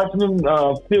 I'm watching them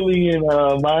Philly and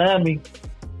Miami.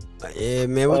 Yeah,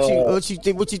 man. What you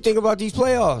think about these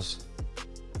playoffs?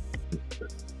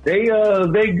 They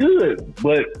good,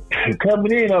 but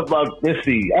coming in about, let's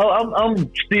see, I'm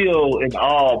still in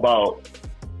awe about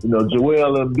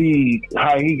Joel Embiid,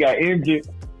 how he got injured.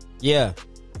 Yeah.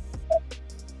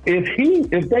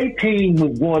 If they team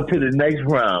was going to the next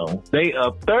round, they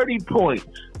up 30 points.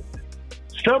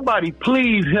 Somebody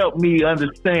please help me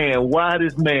understand why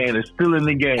this man is still in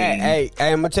the game. Hey,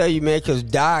 I'm gonna tell you, man, because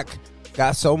Doc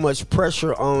got so much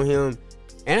pressure on him.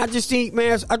 And I just think,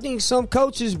 man, some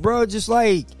coaches, bro, just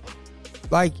like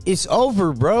it's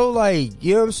over, bro. Like,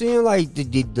 you know what I'm saying? Like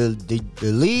the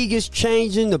league is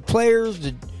changing, the players,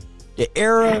 the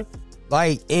era,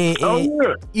 like, and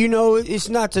it's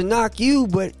not to knock you,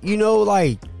 but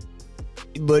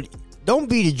but don't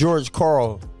be the George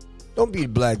Karl, don't be the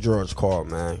black George Karl,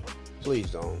 man.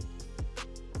 Please don't.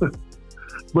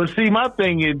 But see, my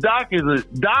thing is, Doc has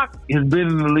been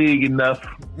in the league enough.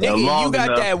 Nigga, you got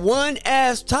enough. that one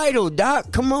ass title,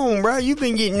 Doc. Come on, bro. You've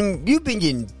been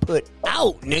getting put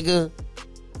out, nigga.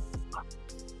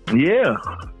 Yeah.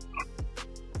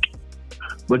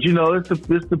 But it's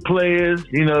the players.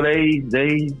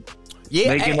 They yeah.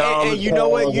 making And you know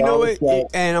what?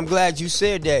 And I'm glad you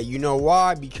said that. You know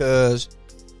why? Because,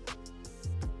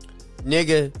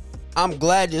 nigga, I'm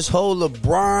glad this whole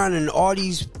LeBron and all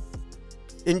these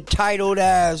entitled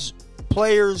ass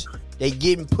players, they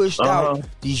getting pushed out.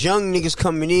 These young niggas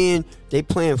coming in, they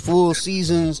playing full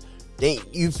seasons.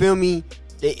 You feel me?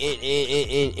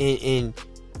 And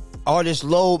all this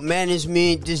load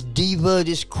management, this diva,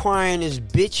 this crying, this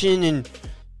bitching, and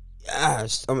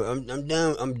I'm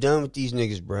done. I'm done with these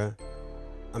niggas, bruh.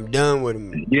 I'm done with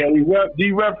them. Yeah,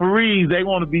 these referees, they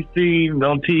want to be seen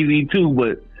on TV too,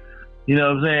 but you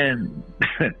know what I'm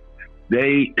saying?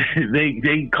 They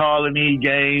calling these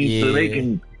games so they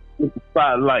can get the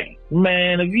spotlight.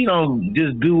 Man, if you don't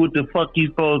just do what the fuck you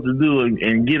supposed to do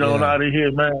and get on out of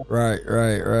here, man.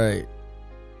 Right.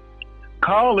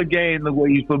 Call the game the way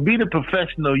you supposed to be, the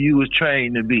professional you was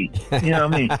trained to be. You know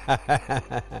what I mean?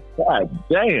 God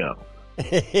damn.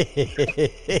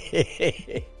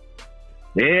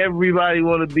 Everybody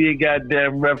want to be a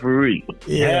goddamn referee.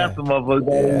 Yeah. Half of them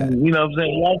motherfuckers, you know what I'm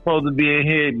saying? Y'all supposed to be in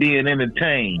here being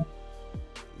entertained.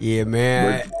 Yeah,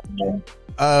 man.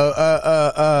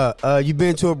 You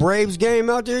been to a Braves game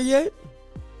out there yet?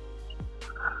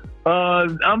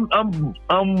 I'm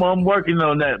working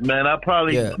on that, man. I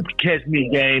probably catch me a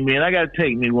game in. I gotta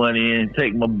take me one in.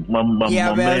 Take my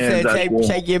man's.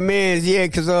 Take your man's,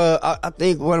 because I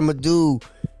think what I'm gonna do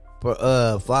for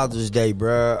Father's Day,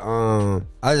 bro.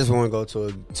 I just want to go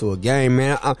to a game,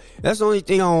 man. That's the only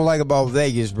thing I don't like about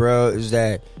Vegas, bro, is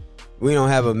that we don't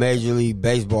have a Major League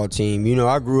Baseball team. You know,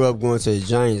 I grew up going to the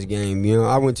Giants game. You know,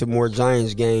 I went to more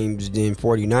Giants games than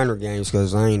 49er games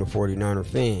because I ain't a 49er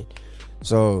fan.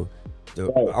 So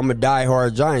I'm a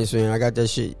diehard Giants fan. I got that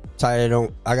shit tatted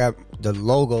on. I got the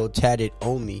logo tatted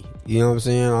on me. You know what I'm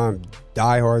saying? I'm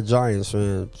diehard Giants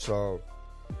fan. So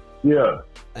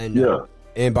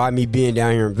and by me being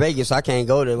down here in Vegas, I can't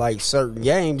go to like certain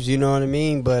games. You know what I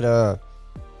mean? But I'm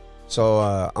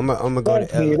gonna go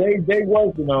to LA. They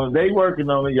working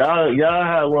on it. Y'all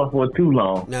had one for too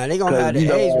long. Nah, they gonna have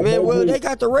the A's, man. Well, they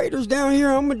got the Raiders down here.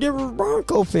 I'm a Denver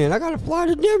Bronco fan. I gotta fly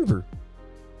to Denver.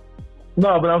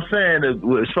 No, but I'm saying that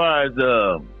as far as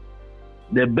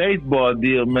the baseball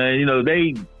deal, man, you know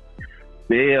they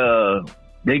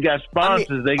got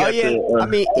sponsors.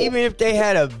 Even if they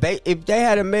had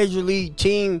a major league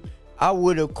team, I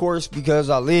would, of course, because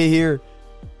I live here,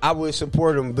 I would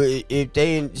support them. But if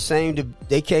they in the same,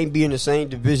 they can't be in the same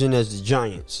division as the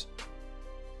Giants.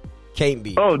 Can't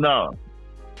be. Oh no.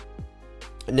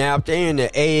 Now, if they in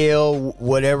the AL,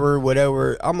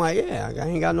 whatever, I'm like, I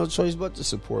ain't got no choice but to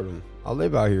support them. I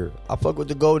live out here. I fuck with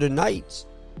the Golden Knights.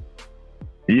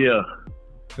 Yeah.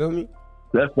 Feel me?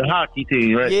 That's the hockey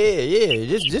team, right?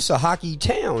 Yeah. This a hockey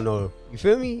town, though. You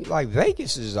feel me? Like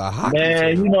Vegas is a hockey town.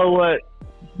 Man, you know what?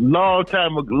 Long,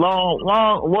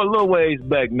 what little ways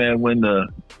back, man, when the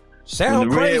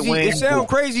sound crazy. It sound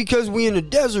crazy because we in the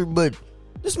desert, but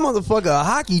this motherfucker a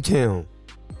hockey town.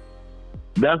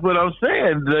 That's what I'm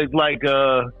saying. Like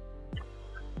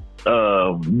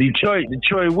Detroit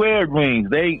Red Wings.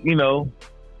 They,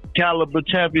 caliber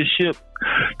championship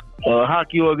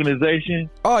hockey organization.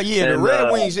 Oh yeah, and the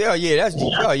Red Wings. Oh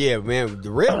yeah, man.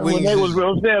 The Red Wings. They was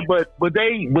real sad, but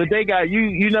they got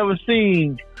you never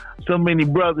seen so many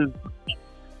brothers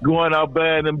going out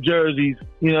buying them jerseys.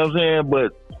 You know what I'm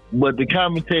saying? But the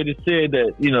commentator said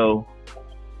that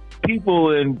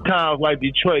people in towns like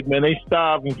Detroit, man, they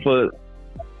starving for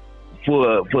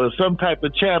some type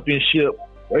of championship.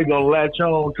 They're gonna latch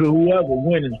on to whoever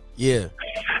winning. Yeah.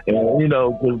 And,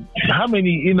 cause how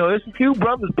many? There's a few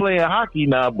brothers playing hockey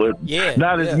now, but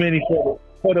not as many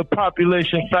for the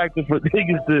population factor for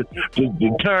niggas to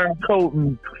turn coat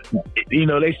and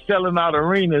they selling out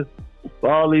arenas.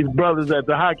 All these brothers at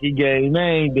the hockey game, they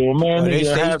ain't doing, man. They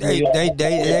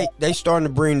starting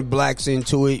to bring the blacks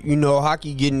into it.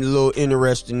 Hockey getting a little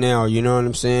interesting now. You know what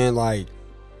I'm saying? Like,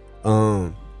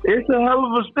 it's a hell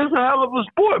of a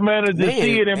sport, man. To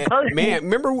see it in person, man.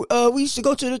 Remember, we used to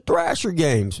go to the Thrasher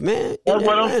games, man. That's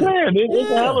what I'm saying. It's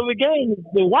a hell of a game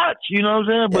to watch. You know what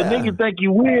I'm saying? But niggas think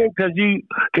you weird because you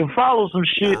can follow some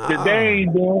shit that they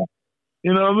ain't doing.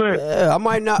 You know what I mean? Yeah, I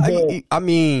might not. I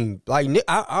mean, like,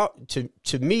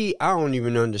 to me, I don't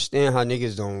even understand how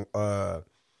niggas don't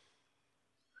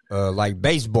like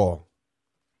baseball.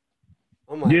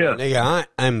 I'm like, nigga,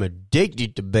 I'm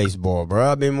addicted to baseball,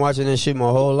 bro. I've been watching that shit my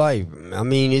whole life. I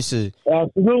mean, it's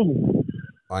absolutely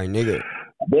like, nigga.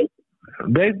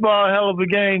 Baseball, a hell of a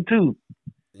game too.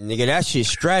 Nigga, that shit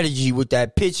strategy with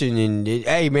that pitching and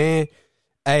hey, man.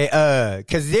 Hey,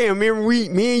 cause damn, remember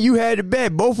me and you had a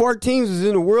bet. Both our teams was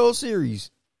in the World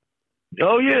Series.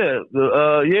 Oh yeah,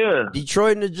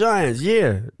 Detroit and the Giants.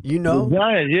 Yeah, the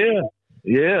Giants.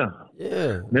 Yeah.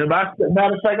 Matter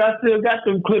of fact, I still got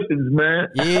them clippings, man.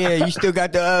 Yeah, you still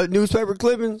got the newspaper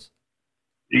clippings.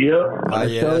 Yeah. Oh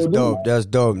yeah, that's dope. That's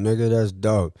dope, nigga. That's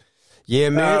dope. Yeah,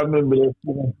 man. I remember that.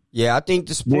 Yeah, I think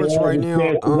the sports right now.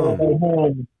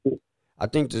 I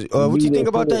think what you think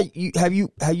about that? Have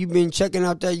you been checking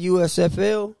out that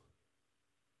USFL?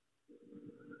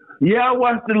 Yeah, I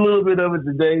watched a little bit of it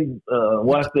today.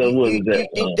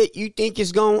 You think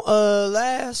it's gonna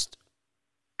last?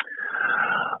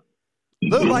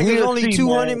 Look like there's only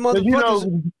 200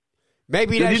 motherfuckers.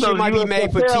 Maybe that shit might be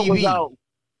made for TV.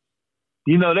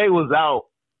 They was out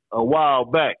a while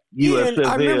back. Yeah,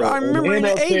 USFL. I remember in the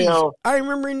 80s. I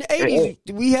remember in the 80s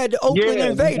we had the Oakland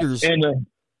Invaders. And the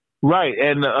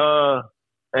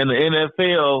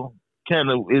NFL kind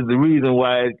of is the reason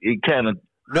why it kind of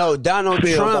Donald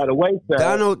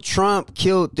Trump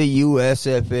killed the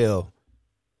USFL.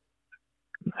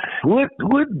 What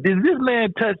did this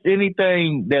man touch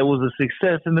anything that was a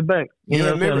success in the back?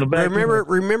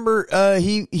 Remember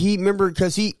he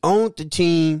because he owned the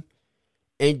team,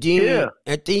 and then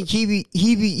I think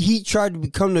he tried to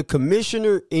become the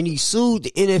commissioner, and he sued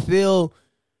the NFL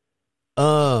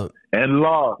And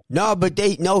lost.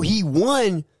 No, he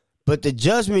won, but the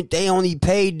judgment, they only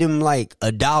paid them like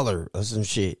 $1 or some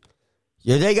shit.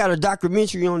 Yeah, they got a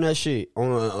documentary on that shit,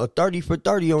 on a 30 for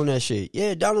 30 on that shit.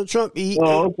 Yeah, Donald Trump,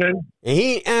 okay. And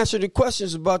he ain't answered the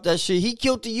questions about that shit. He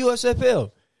killed the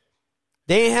USFL.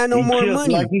 They ain't had no more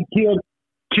money. Like he killed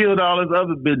all his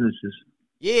other businesses.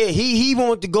 Yeah, he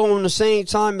wanted to go on the same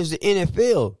time as the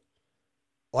NFL.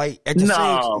 Like, at the same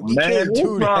time. He can't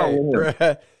do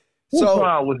that, What's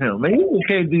wrong with him? Man, he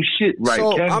can't do shit right.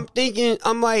 So I'm thinking,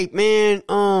 I'm like, man,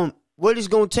 what it's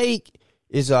gonna take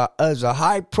is a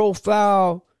high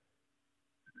profile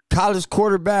college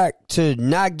quarterback to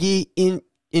not get in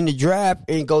the draft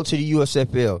and go to the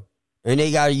USFL, and they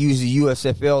got to use the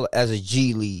USFL as a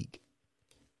G League.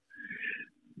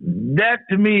 That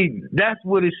to me, that's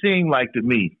what it seemed like to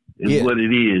me. Is what it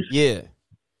is. Yeah.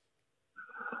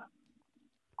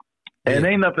 And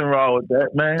ain't nothing wrong with that,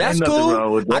 man. That's ain't cool. Nothing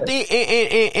wrong with that. I think,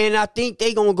 and I think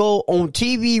they gonna go on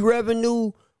TV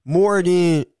revenue more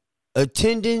than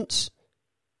attendance,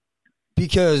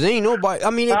 because ain't nobody. I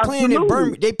mean, they playing in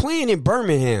Birmingham. They playing in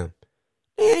Birmingham.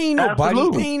 There ain't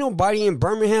nobody in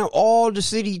Birmingham. All the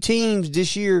city teams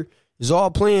this year is all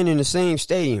playing in the same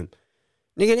stadium.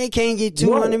 Nigga, they can't get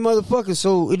 200 motherfuckers,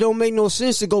 so it don't make no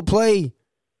sense to go play.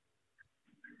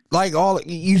 Like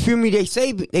you feel me? They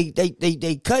say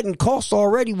they cutting costs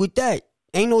already with that.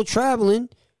 Ain't no traveling.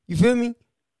 You feel me?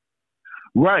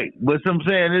 Right, but I'm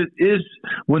saying is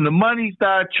when the money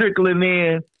start trickling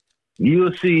in,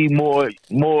 you'll see more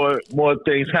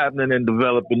things happening and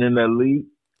developing in that league.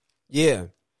 Yeah,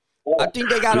 I think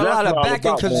they got a lot of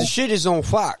backing because the shit is on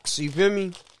Fox. You feel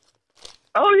me?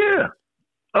 Oh yeah.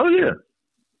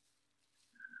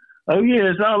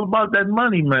 It's all about that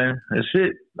money, man. That's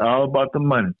it. All about the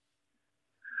money.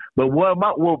 But what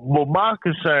my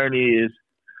concern is,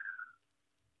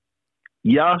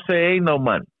 y'all say ain't no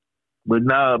money, but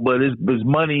it's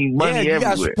money everywhere. You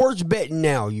got sports betting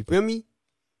now. You feel me?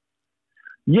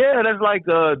 Yeah, that's like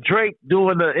Drake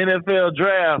doing the NFL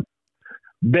draft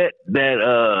bet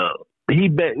that he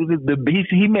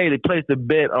made a place to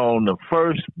bet on the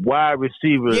first wide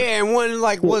receiver. Yeah, and won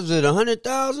was it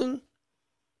 100,000?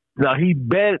 No, he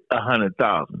bet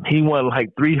 100,000. He won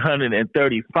like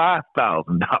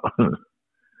 $335,000.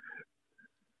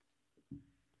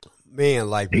 Man,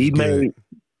 like man,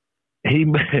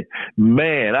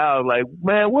 I was like,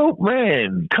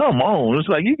 man, come on. It's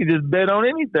like you can just bet on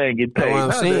anything, get paid. You know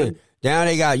what I'm saying? Down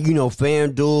they got,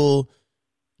 FanDuel,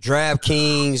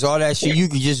 DraftKings, all that shit. You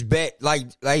can just bet like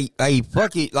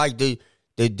fuck it, like the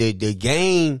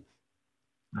game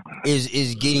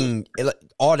is getting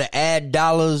all the ad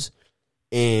dollars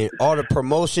and all the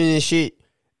promotion and shit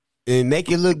and make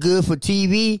it look good for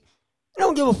TV. They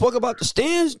don't give a fuck about the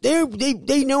stands.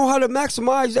 They know how to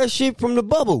maximize that shit from the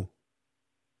bubble.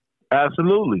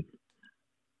 Absolutely.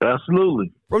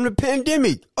 From the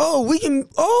pandemic. We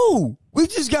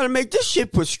just got to make this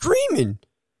shit for streaming.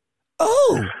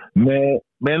 Man,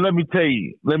 let me tell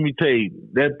you,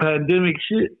 that pandemic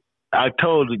shit, I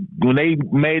told you, when they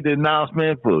made the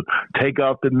announcement for take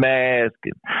off the mask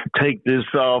and take this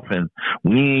off, and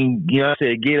I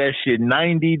said, get that shit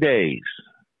 90 days.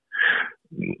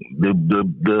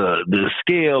 The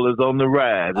scale is on the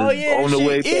rise. It's on the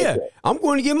way. Yeah, I'm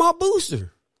going to get my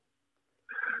booster.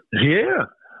 Yeah.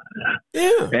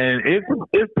 And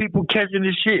if people catching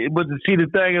this shit, but to see the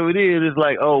thing of it is, it's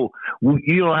like,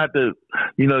 you don't have to,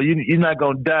 you're not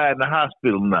gonna die in the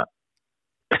hospital now.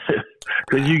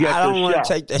 Because you got. I don't want to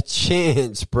take that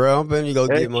chance, bro. I'm going to go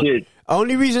get my. Shit.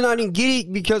 Only reason I didn't get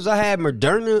it because I had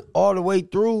Moderna all the way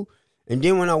through, and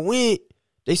then when I went,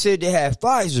 they said they had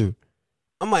Pfizer.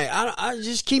 I'm like, I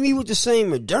just keep me with the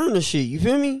same Moderna shit. You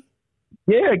feel me?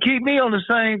 Yeah, keep me on the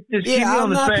same. Just keep me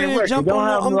on the same record.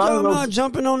 I'm not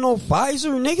jumping on no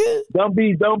Pfizer, nigga. Don't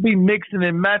be mixing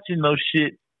and matching no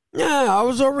shit. Yeah, I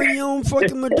was already on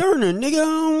fucking Moderna,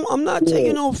 nigga. I'm not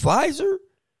taking no Pfizer.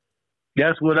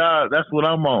 That's what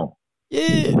I'm on.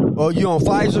 Yeah. Oh, you on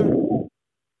Pfizer?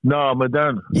 No,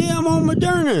 Moderna. Yeah, I'm on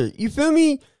Moderna. You feel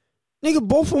me? Nigga,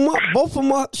 both of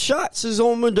my shots is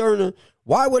on Moderna.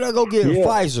 Why would I go get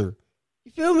Pfizer?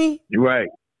 You feel me? You're right.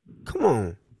 Come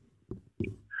on.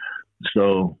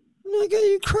 So, nigga,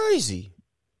 you crazy.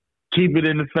 Keep it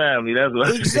in the family. That's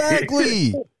what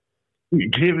exactly.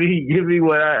 Give me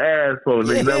what I asked for,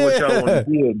 nigga. That's what y'all want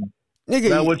to give me. Nigga,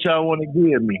 that's what y'all want to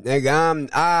give me. Nigga,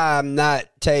 I'm not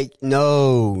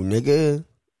no, nigga.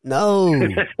 No.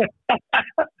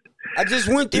 I just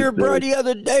went there, bro, the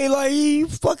other day. Like, you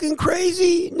fucking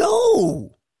crazy?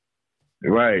 No.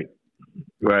 Right.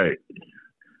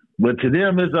 But to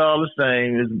them, it's all the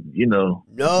same. It's, you know.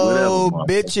 No, whatever,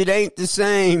 bitch, it ain't the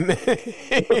same.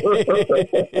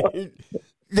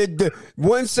 the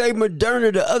one say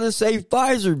Moderna, the other say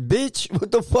Pfizer, bitch.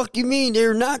 What the fuck you mean?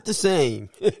 They're not the same.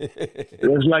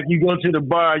 It's like you go to the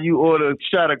bar, you order a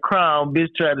shot of Crown,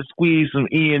 bitch, try to squeeze some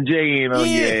E&J in on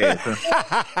your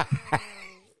ass.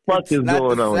 Fuck is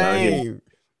going on out here?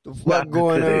 The fuck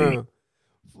going on?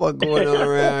 What going on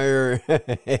around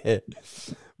here?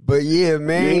 But yeah,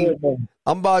 man,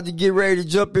 I'm about to get ready to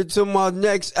jump into my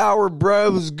next hour, bro.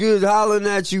 It was good hollering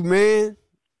at you, man.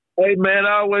 Hey, man,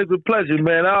 always a pleasure,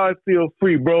 man. I always feel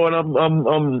free, bro, and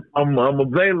I'm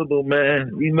available,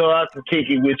 man. You know I can kick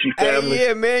it with you, family. Hey,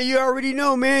 yeah, man, you already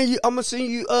know, man. I'm gonna send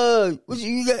you. What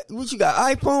you got?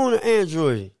 iPhone or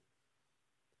Android?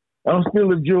 I'm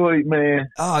still a droid, man.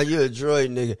 Oh, you're a droid,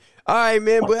 nigga. All right,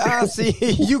 man, but I'll see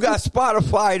you got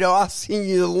Spotify though. I'll send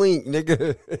you the link,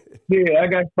 nigga. Yeah, I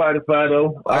got Spotify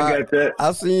though. I got that.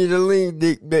 I'll send you the link,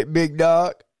 big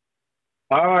dog.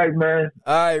 All right, man.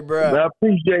 All right, bro. I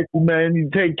appreciate you, man. You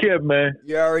take care, man.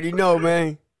 You already know,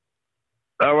 man.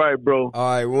 All right, bro.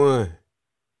 All right, one.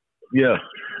 Yeah.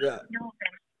 No offense.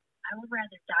 I would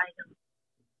rather die than.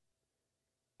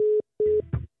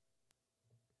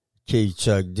 Key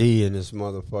Chuck D in this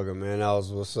motherfucker, man. That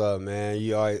was what's up, man.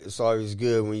 It's always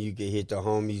good when you can hit the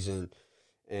homies and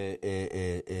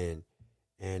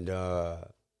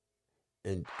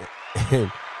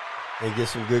get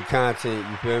some good content.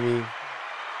 You feel me?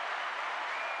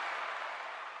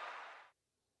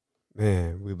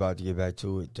 Man, we about to get back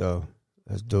to it though.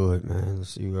 Let's do it, man.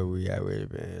 Let's see where we at with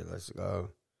it, man. Let's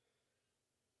go.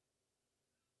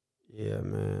 Yeah,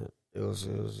 man. It was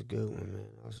a good one, man.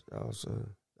 That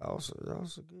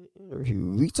was a good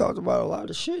interview. We talked about a lot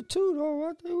of shit too, though.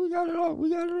 I think we got it off. We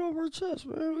got it off our chest,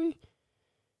 man.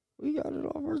 We got it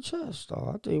off our chest,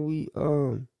 though. I think we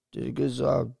did a good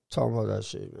job talking about that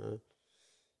shit, man.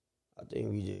 I think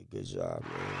we did a good job,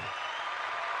 man.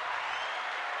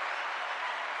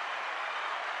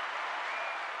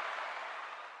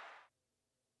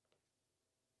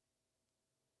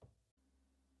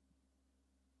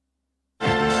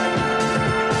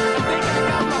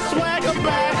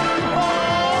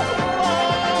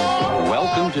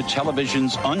 To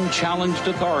television's unchallenged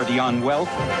authority on wealth,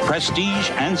 prestige,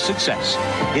 and success.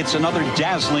 It's another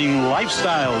dazzling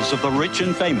Lifestyles of the Rich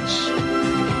and Famous.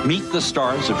 Meet the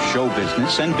stars of show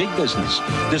business and big business.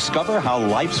 Discover how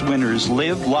life's winners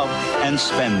live, love, and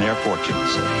spend their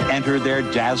fortunes. Enter their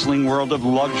dazzling world of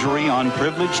luxury on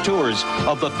privileged tours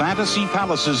of the fantasy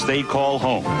palaces they call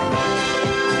home.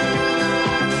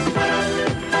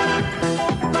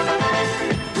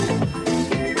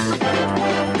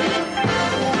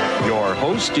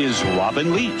 Host is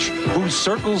Robin Leach, who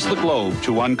circles the globe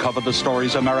to uncover the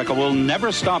stories America will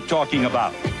never stop talking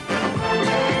about.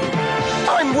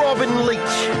 I'm Robin Leach,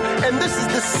 and this is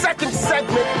the second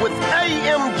segment with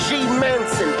A.M.G.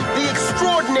 Manson, the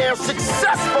extraordinaire,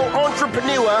 successful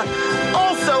entrepreneur,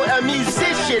 also a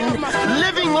musician,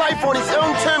 living life on his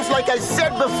own terms. Like I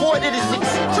said before, it is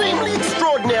extremely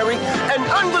extraordinary and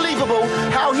unbelievable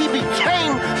how he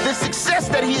became the success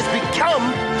that he has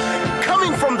become,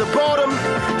 coming from the bottom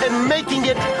and making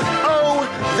it all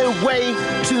the way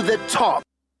to the top.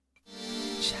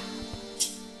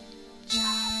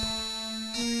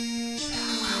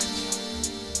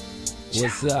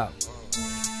 What's up?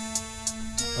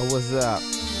 Oh, what's up?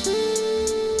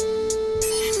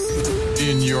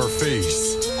 In your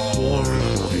face, all over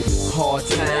the place. Hard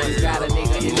times, got a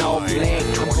nigga in all black.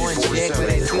 I'm on deck with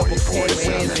that triple point,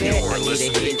 where's that? I need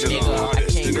a hit, nigga. I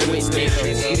can't quit, nigga.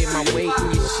 Get in my way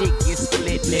and your shit gets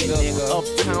split, nigga.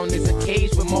 Uptown is a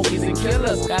cage with monkeys and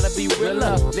killers. Gotta be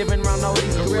realer, living around all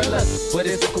these gorillas. But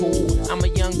it's cool, I'm a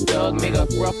young thug, nigga.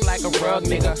 Rough like a rug,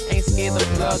 nigga. Ain't scared to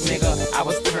plug, nigga. I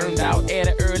was turned out at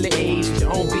an early age.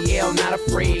 On BL, not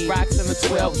afraid. Rocks in the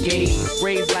 12 gauge.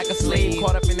 Raised like a slave,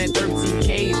 caught up in that 13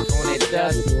 cage. On that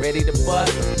dust, ready to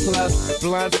bust. Plus,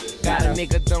 blunt, got a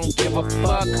nigga don't give a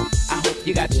fuck. I hope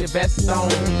you got your vest on.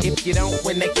 If you don't,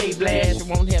 when they K-blast, you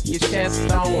won't have your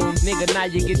chest on. Nigga, now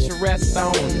you get your rest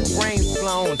on. Brains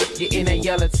blown, you're in a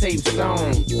yellow tape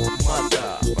zone.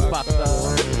 Motherfucker.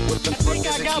 What the fuck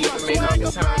is it keeping me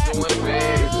uptown doing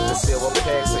bad? The silver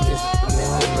packs against the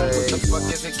nickel bag. What the fuck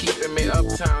is it keeping me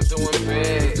uptown doing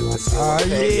bad? The silver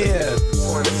packs.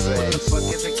 What the fuck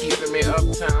is it keeping me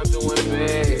uptown doing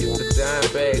bad? The dime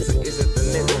bags, or is it the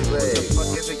nickel bag? What the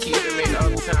fuck is it keeping me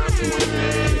uptown doing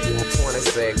bad? 20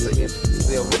 sacks against the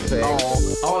silver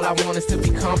packs. All I want is to be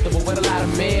comfortable with a lot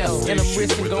of mail. And I'm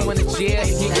risking going to jail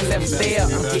and getting left there.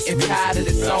 I'm getting tired of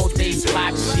this all day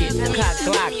block shit. Cock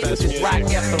Glock, this is rock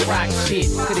after rock shit.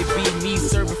 Could it be me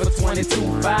serving for 20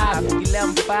 22.5,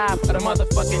 11.5 for the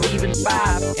motherfucking even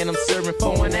 5. And I'm serving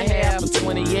 4.5 for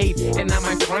 28. And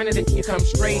I'm in front of it, you come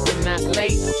straight and not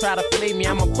late. Try to play me,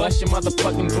 I'ma bust your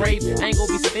motherfucking grave. I ain't gonna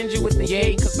be stingy with the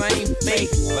yay, cause I ain't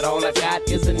fake. But all I got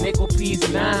is a nickel piece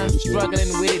nine.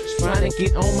 Struggling with it, trying to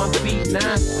get on my feet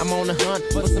now. I'm on the hunt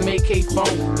for some AK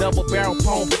phone. Double barrel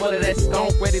pone, full of that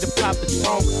skunk, ready to pop the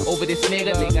trunk. Over this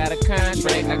nigga, they got a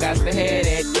contract. I got to head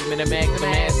at. Give me the Mac and the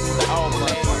mask. The all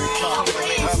motherfucking talk.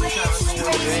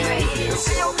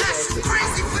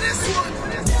 Crazy for this one.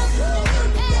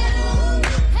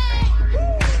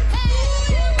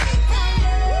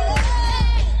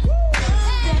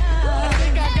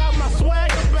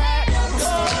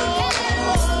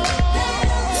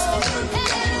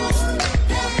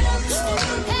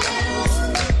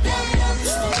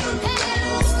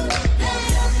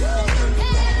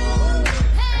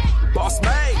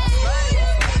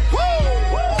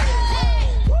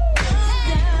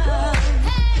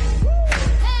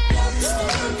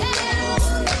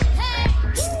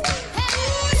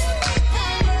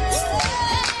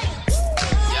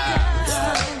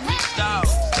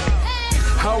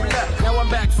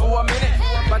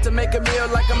 To make a meal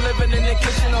like I'm living in the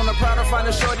kitchen. On the Prada, find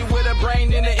a shorty with a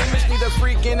brain in the image. Need a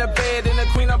freak in the bed and a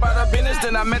queen about her business.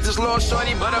 Then I met this little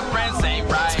shorty, but her friends ain't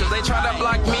right. Cause they try to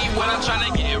block me when I'm trying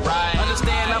to get right.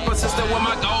 Understand I'm persistent with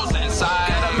my goals inside.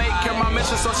 Gotta make her my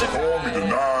mission so she call me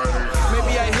tonight.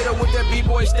 Maybe I hit her with that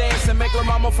b-boy stance and make her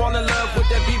mama fall in love with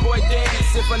that b-boy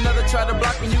dance. If another try to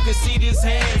block me, you can see these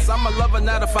hands. I'm a lover,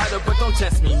 not a fighter, but don't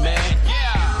test me, man.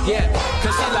 Yeah,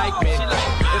 cause she like me.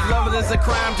 If loving is a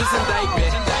crime, just indict me.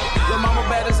 Your mama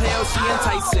bad as hell, she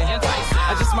enticing.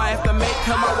 I just might have to make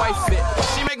her my wife fit.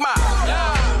 She make my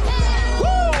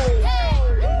Woo!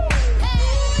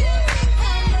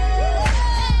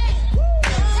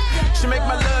 She make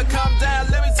my love come down,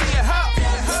 let me tell you how.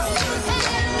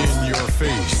 In your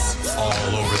face, all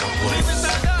over the place.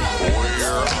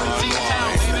 We're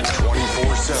online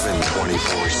 24/7,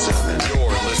 24/7. You're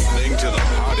listening to the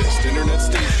hottest internet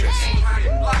station.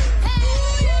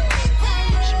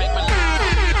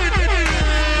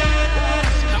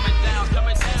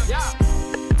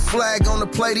 Flag on the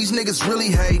play, these niggas really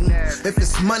hating. If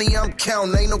it's money I'm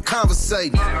counting, ain't no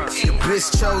conversating. Your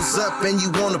bitch chose up and you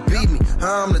wanna beat me.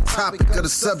 I'm the topic of the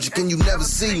subject and you never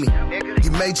see me.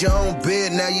 You made your own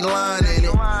bed, now you lying in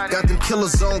it. Got them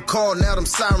killers on call, now them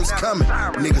sirens coming.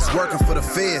 Niggas working for the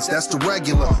feds, that's the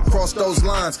regular. Cross those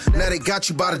lines, now they got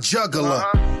you by the jugular.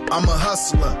 I'm a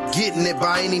hustler, getting it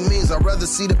by any means. I'd rather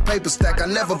see the paper stack, I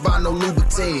never buy no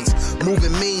Louboutins.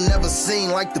 Moving mean, never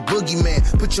seen like the boogeyman.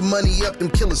 Put your money up, them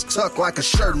killers tuck like a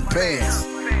shirt and pants.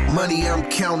 Money I'm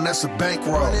counting, that's a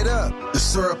bankroll. The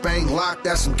syrup ain't locked,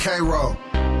 that's some K-roll.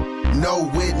 No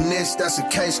witness, that's a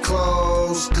case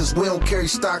closed. Cause we don't carry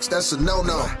stocks, that's a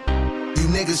no-no. You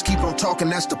niggas keep on talking,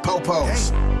 that's the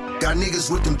popos. Got niggas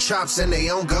with them chops and they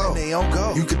don't go.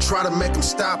 You could try to make them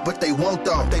stop, but they won't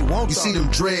though. You see them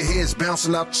dreadheads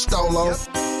bouncing out the stolo.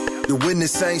 The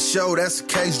witness ain't show, that's a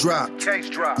case drop.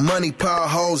 Money, power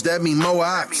holes, that mean more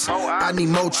ops. I need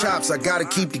more chops, I gotta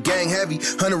keep the gang heavy.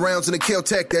 100 rounds in the kill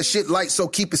tech, that shit light, so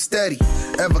keep it steady.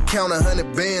 Ever count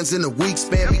 100 bands in a week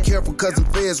span? Be careful, cause them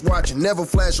feds watching. Never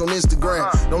flash on Instagram.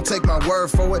 Don't take my word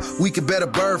for it, we could bet a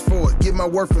bird for it. Get my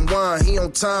worth in wine, he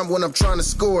on time when I'm trying to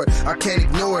score it. I can't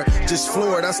ignore it, just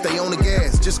floor it, I stay on the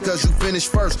gas. Just cause you finish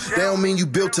first, that don't mean you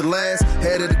built to last.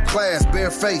 Head of the class,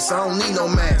 bare face, I don't need no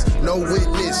mask. No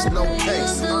witness, no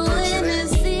case.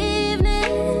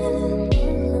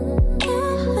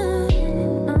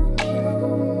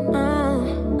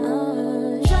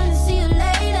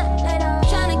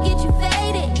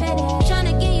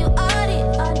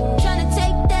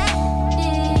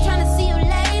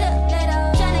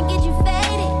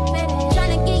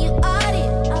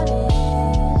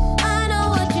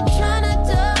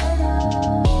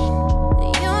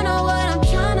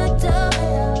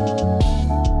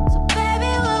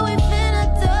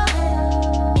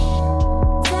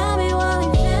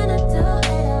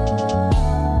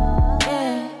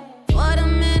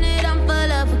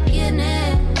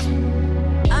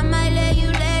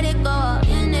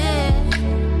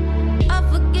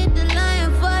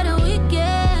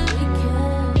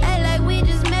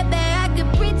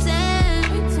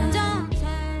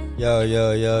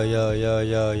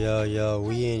 Yo,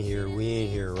 we in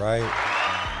here, right?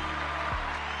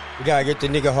 We gotta get the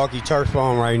nigga Hawkie Turf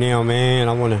on right now, man.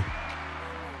 I wanna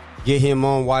get him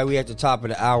on while we at the top of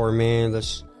the hour, man.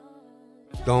 Let's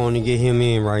go on and get him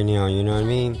in right now, you know what I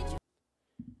mean?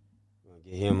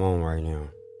 Get him on right now.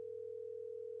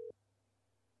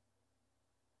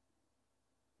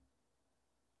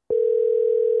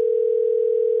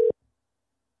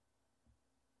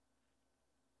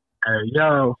 Hey,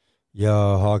 yo.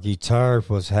 Yo, Hawkie Turf,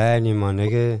 what's happening, my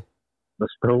nigga?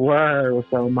 What's the word?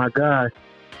 What's up, my guy?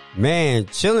 Man,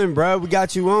 chilling, bro. We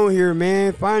got you on here,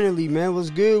 man. Finally, man. What's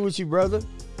good with you, brother?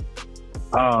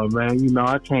 Oh, man, you know,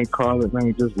 I can't call it,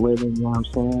 man. Just living, you know what I'm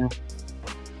saying?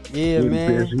 Yeah, Getting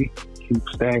man. busy. Keep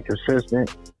staying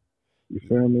consistent. You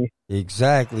feel me?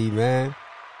 Exactly, man.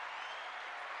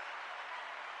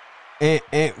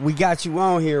 And we got you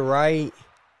on here, right?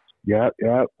 Yep.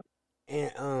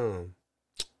 And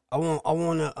I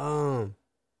wanna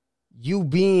you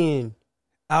being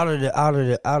out of the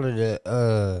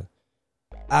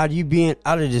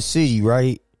city,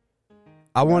 right?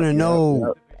 I wanna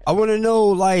know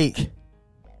like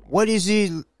what is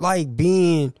it like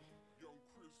being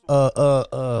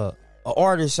a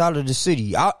artist out of the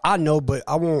city? I know, but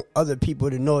I want other people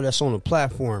to know that's on the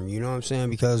platform, you know what I'm saying?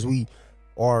 Because we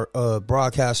are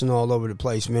broadcasting all over the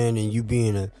place, man, and you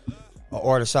being a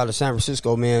artist out of San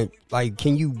Francisco, man, like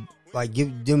can you like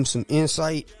give them some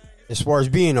insight as far as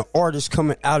being an artist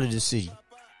coming out of the city?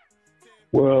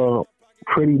 Well,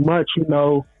 pretty much, you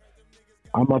know,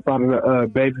 I'm up out of the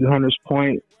Baby Hunters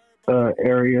Point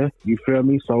area, you feel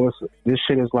me? So this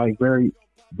shit is like very,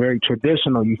 very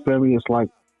traditional, you feel me? It's like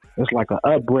an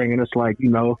upbringing. It's like, you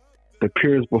know, the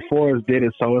peers before us did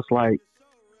it, so it's like,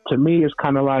 to me, it's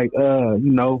kind of like, you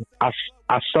know, I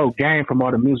so game from all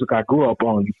the music I grew up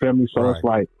on. You feel me? So It's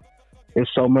like,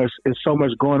 it's so much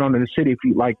going on in the city. If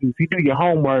you do your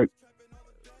homework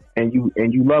and you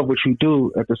love what you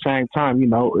do at the same time, you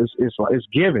know, it's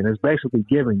giving. It's basically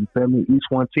giving. You feel me? Each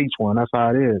one teach one. That's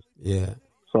how it is. Yeah.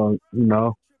 So, you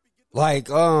know, like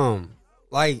how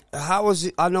was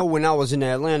it? I know when I was in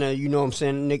Atlanta, you know what I'm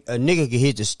saying, a nigga could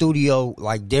hit the studio,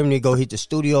 like damn near go hit the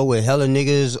studio with hella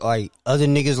niggas, like other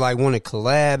niggas like want to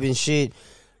collab and shit.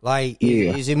 Like,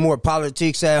 is it more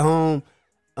politics at home?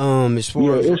 As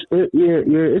far as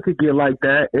it could get like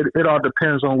that. It all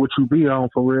depends on what you be on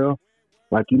for real.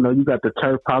 Like, you know, you got the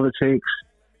turf politics,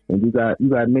 and you got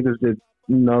niggas that,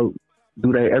 you know,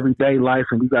 do their everyday life,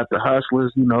 and you got the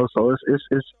hustlers, you know. So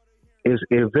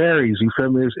it varies, you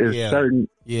feel me? It's certain.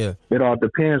 Yeah. It all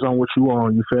depends on what you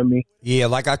on, you feel me? Yeah,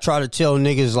 like I try to tell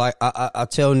niggas, like I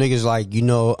tell niggas, like, you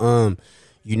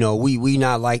know, we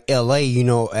not like LA, you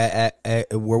know, at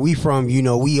where we from, you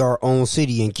know, we our own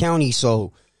city and county,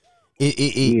 so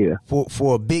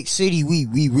for a big city,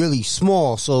 we really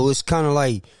small, so it's kind of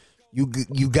like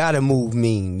you gotta move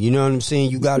mean, you know what I'm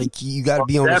saying? You gotta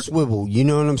be on the swivel, you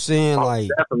know what I'm saying? Like,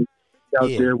 definitely. Out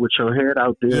there with your head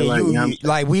out there, like, you know,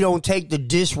 like we don't take the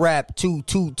diss rap too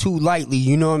lightly.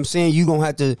 You know what I'm saying? You gonna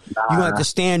have to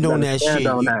stand on that shit.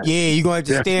 You gonna have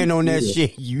to stand on that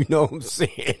shit. You know what I'm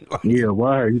saying? Like,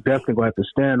 word. You definitely gonna have to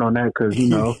stand on that because, you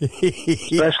know,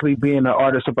 especially being an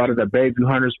artist about the Baby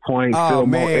Hunters Point,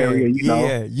 Fillmore area, you know,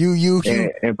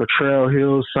 and Betrayal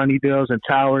Hills, Sunnydales, and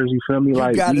Towers. You feel me?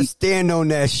 Like, you gotta stand on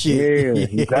that shit. Yeah,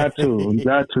 you got to. You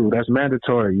got to. That's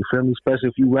mandatory. You feel me? Especially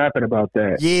if you rapping about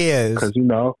that. Yeah. Because, you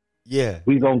know,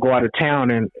 we gonna go out of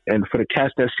town, and for the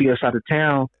cats that see us out of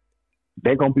town,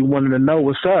 they gonna be wanting to know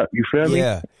what's up. You feel me?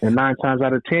 Yeah. And 9 times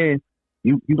out of 10,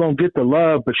 you gonna get the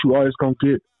love, but you always gonna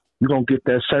get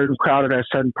that certain crowd or that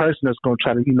certain person that's gonna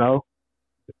try to, you know,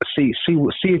 see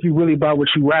if you really about what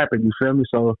you rapping. You feel me?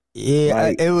 So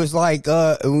like, it was like,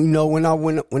 you know, when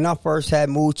I first had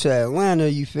moved to Atlanta,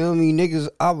 you feel me, niggas,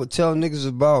 I would tell niggas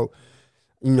about,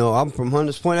 you know, I'm from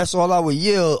Hunters Point. That's all I would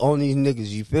yell on these niggas.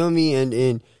 You feel me? And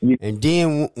then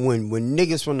when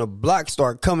niggas from the block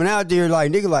start coming out there,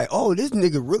 like, nigga, like, oh, this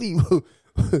nigga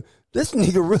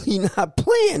really not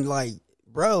playing, like,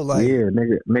 bro, like,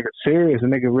 nigga serious,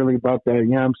 and nigga really about that. You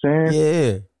know what I'm saying?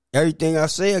 Yeah. Everything I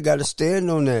say, I gotta stand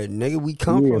on that, nigga. We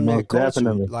come from that culture,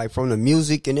 like from the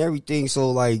music and everything. So,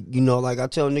 like, you know, like I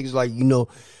tell niggas, like, you know,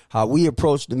 how we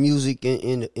approach the music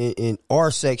in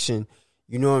our section.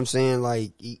 You know what I'm saying?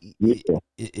 Like,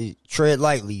 tread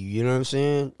lightly. You know what I'm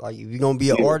saying? Like, if you're gonna be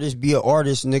an artist,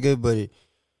 nigga. But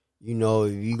you know,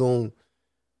 if you gonna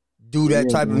do that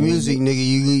type of music,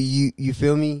 nigga, you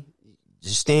feel me?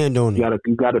 Just stand on it.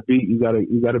 You gotta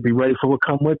be ready for what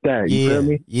come with that. You feel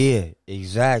me? Yeah,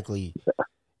 exactly.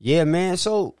 Yeah, man.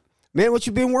 So, man, what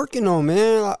you been working on,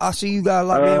 man? I see you got a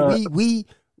lot, man. We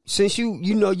since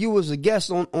you know you was a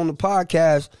guest on the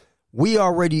podcast, we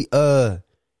already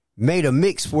made a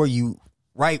mix for you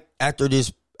right after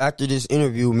this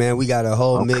interview, man. We got a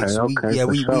whole mix.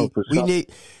 We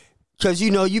need, because,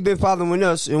 you know, you've been following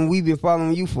us and we've been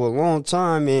following you for a long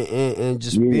time, and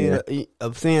just being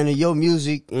a fan of your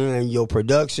music and your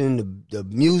production, the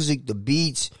music, the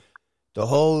beats, the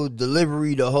whole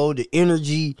delivery, the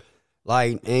energy.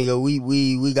 Like, and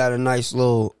we got a nice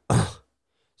little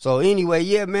so anyway,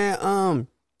 yeah, man.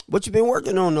 What you been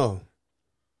working on though?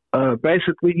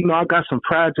 Basically, you know, I got some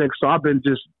projects, so I've been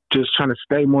just trying to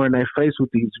stay more in their face with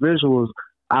these visuals.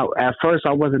 At first,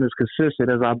 I wasn't as consistent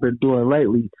as I've been doing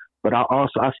lately, but I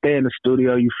stay in the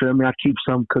studio. You feel me? I keep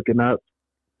something cooking up.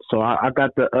 So I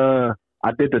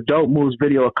did the Dope Moves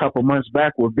video a couple months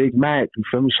back with Big Mac. You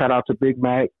feel me? Shout out to Big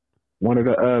Mac, one of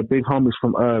the big homies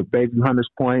from Baby Hunters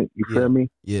Point. You feel me?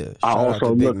 Yeah. I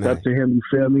also looked up to him. You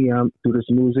feel me? Through this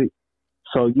music.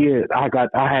 So yeah, I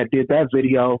did that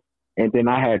video. And then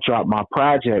I had dropped my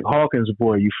project, Hawkins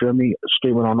Boy, you feel me?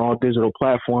 Streaming on all digital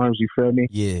platforms, you feel me?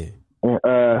 Yeah. And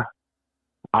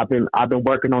I've been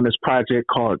working on this project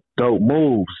called Dope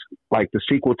Moves, like the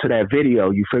sequel to that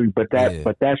video, you feel me? But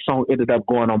that song ended up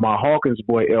going on my Hawkins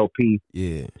Boy LP.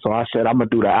 Yeah. So I said I'm gonna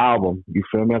do the album, you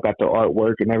feel me? I got the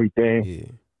artwork and everything.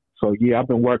 Yeah. So yeah, I've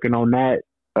been working on that.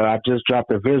 I just dropped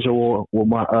a visual with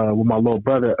my little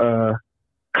brother,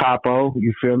 Capo,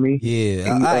 you feel me?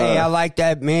 Yeah, I like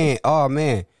that, man. Oh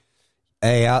man,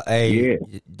 yeah.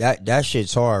 that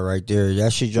shit's hard right there.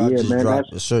 That shit dropped.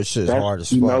 The shit's hard as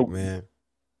fuck, man.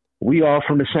 We all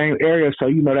from the same area, so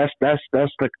you know that's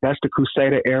the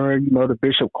Crusader era, you know, the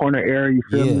Bishop Corner era. You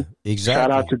feel me? Exactly.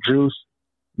 Shout out to Juice.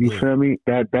 You feel me?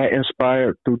 That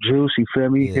inspired through Juice. You feel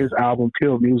me? His album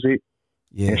Pill Music.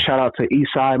 Yeah. And shout out to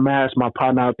Eastside Mass, my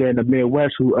partner out there in the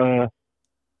Midwest, who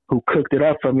cooked it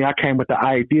up for me. I came with the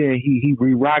idea, and he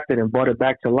re-rocked it and brought it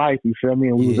back to life. You feel me?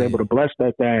 And we was able to bless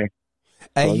that thing.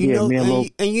 And so,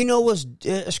 you know what's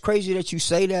it's crazy that you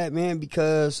say that, man,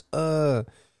 because when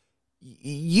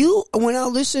I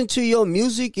listen to your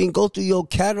music and go through your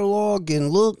catalog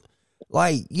and look,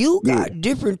 like you got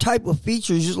different type of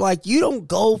features. Just like you don't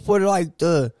go for like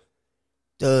the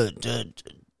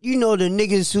you know, the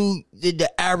niggas who did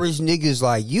the average niggas,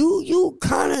 like you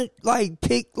kind of like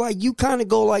pick, like you kind of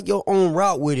go like your own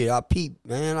route with it. I peep,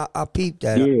 man. I peep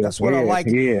that. Yeah, that's what I like.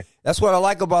 Yeah. That's what I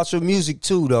like about your music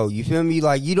too, though. You feel me?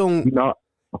 Like you don't,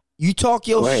 you talk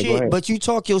your shit, but you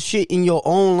talk your shit in your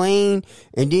own lane,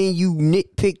 and then you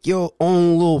nitpick your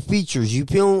own little features. You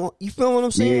feel what I'm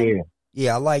saying?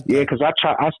 Yeah, I like that. Yeah, because I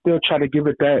still try to give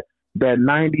it that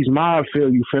 90s mob feel,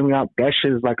 you feel me? That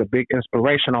shit is like a big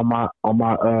inspiration on my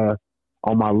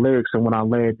lyrics and when I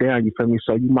lay it down, you feel me?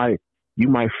 So you might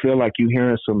feel like you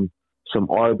hearing some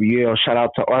RBL. Shout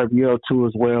out to RBL too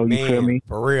as well, you feel me?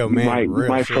 For real, you man. You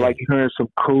might feel like you're hearing some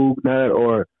Coog Nut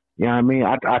or, you know what I mean?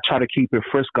 I try to keep it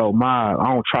Frisco mob.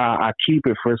 I keep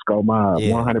it Frisco mob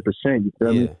 100%, you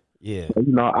feel me? Yeah.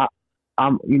 So,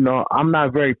 I'm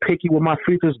not very picky with my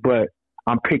features, but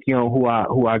I'm picky on who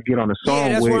I get on the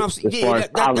song with as far as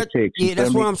politics.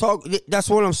 That's what I'm talking. That's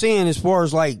what I'm saying. As far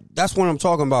as like, that's what I'm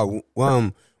talking about.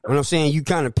 When I'm saying you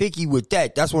kind of picky with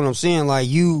that, that's what I'm saying. Like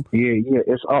you. Yeah.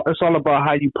 It's all about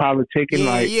how you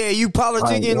politicking. You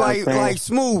politicking like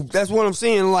smooth. That's what I'm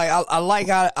saying. Like I like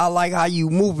how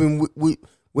you moving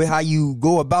with how you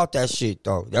go about that shit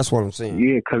though. That's what I'm saying.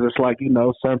 Yeah, because it's like, you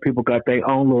know, some people got their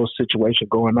own little situation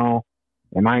going on.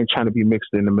 And I ain't trying to be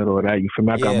mixed in the middle of that. You feel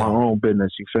me? I got my own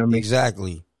business. You feel me?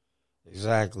 Exactly.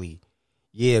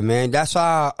 Yeah, man. That's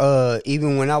how,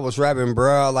 even when I was rapping,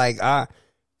 bro, like I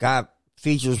got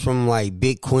features from like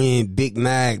Big Quinn, Big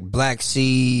Mac, Black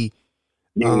Sea,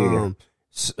 a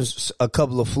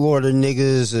couple of Florida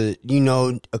niggas, you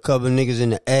know, a couple of niggas in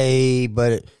the A,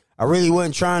 but I really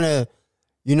wasn't trying to,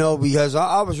 you know, because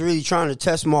I was really trying to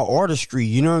test my artistry.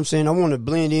 You know what I'm saying? I want to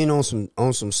blend in on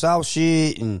some South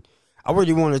shit, and I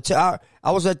really want to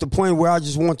I was at the point where I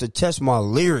just want to test my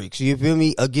lyrics, you feel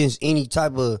me, against any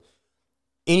type of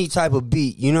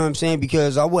beat, you know what I'm saying?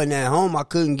 Because I wasn't at home, I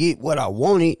couldn't get what I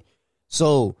wanted,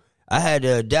 so I had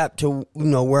to adapt to, you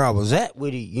know, where I was at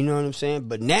with it, you know what I'm saying?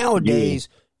 But nowadays,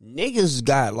 niggas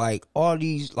got like all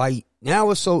these, like now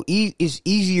it's so it's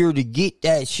easier to get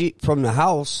that shit from the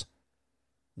house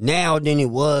now than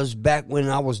it was back when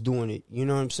I was doing it, you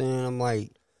know what I'm saying? I'm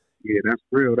like, yeah, that's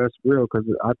real. Because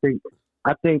I think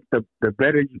the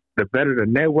better the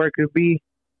network could be,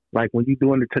 like when you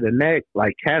doing it to the neck,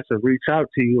 like cats will reach out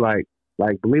to you. Like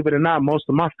believe it or not, most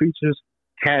of my features,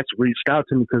 cats reached out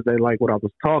to me because they like what I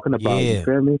was talking about. Yeah. You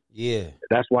feel me? Yeah.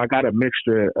 That's why I got a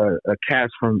mixture of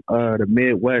cats from the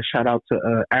Midwest. Shout out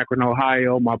to Akron,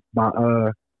 Ohio. My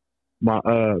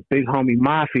big homie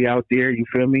Mafia out there. You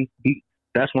feel me?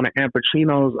 That's one of Amp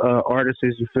Pacino's artists.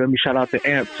 You feel me? Shout out to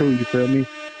Amp too. You feel me?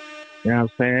 You know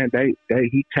what I'm saying?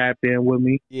 He tapped in with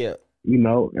me. Yeah. You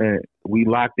know, and we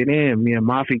locked it in. Me and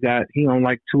Mafia he on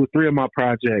like 2 or 3 of my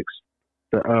projects.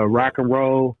 The Rock and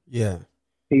Roll. Yeah.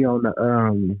 He on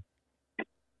the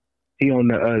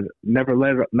Never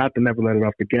Let It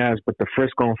Off the Gas, but the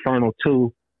Frisco Inferno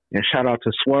too. And shout out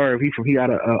to Swerve. He out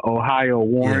of Ohio,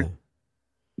 Warren.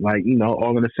 like, you know,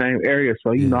 all in the same area.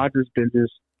 So, you know, I just been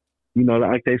you know,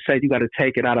 like they say, you got to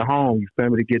take it out of home, you feel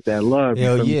me, to get that love.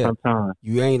 Hell you feel yeah. me, sometimes.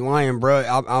 You ain't lying,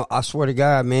 bro. I swear to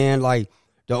God, man, like,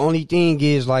 the only thing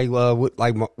is, like,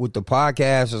 with the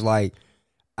podcast is, like,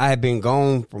 I have been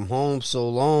gone from home so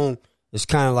long, it's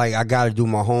kind of like I got to do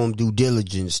my home due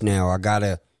diligence now. I got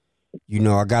to, you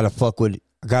know, I got to fuck with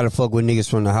niggas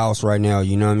from the house right now,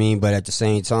 you know what I mean? But at the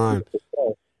same time,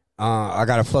 I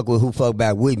got to fuck with who fuck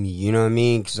back with me, you know what I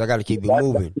mean? Because I got to keep it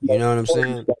moving, you know what I'm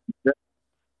saying?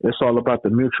 It's all about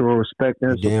the mutual respect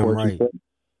and support. Damn right.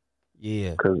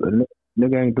 Yeah. Because a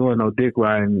nigga ain't doing no dick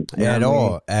riding. At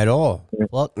all.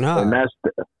 Fuck nah. And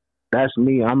that's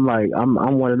me. I'm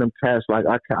one of them cats. Like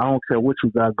I don't care what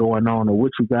you got going on or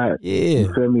what you got. Yeah.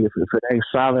 You feel me? If it ain't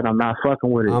solid, I'm not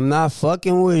fucking with it. I'm not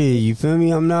fucking with it. You feel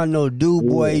me? I'm not no dude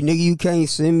boy, nigga. You can't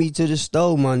send me to the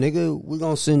stove, my nigga. We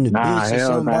gonna send the bitch or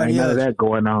somebody else. None of that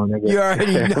going on, nigga. You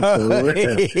already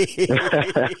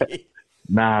know.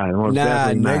 Nah,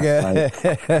 definitely nigga.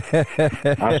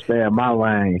 Like, I stay in my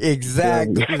lane.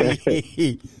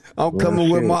 Exactly. I'm coming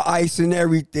with my ice and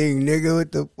everything, nigga.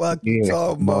 What the fuck you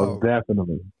talking about? Most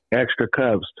definitely. Extra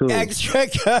cups, too. Extra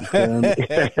cups.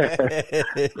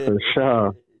 For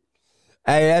sure.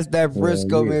 Hey, that's that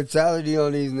Frisco mentality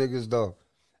on these niggas, though.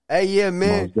 Hey, yeah,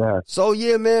 man. So,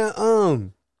 yeah, man,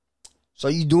 so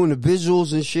you doing the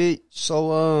visuals and shit?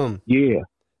 So, yeah.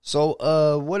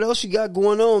 So, what else you got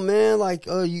going on, man? Like,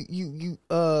 are you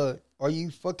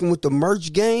fucking with the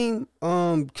merch game?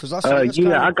 Cause I saw I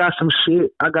got some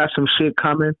shit. I got some shit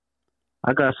coming.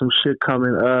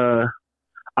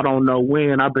 I don't know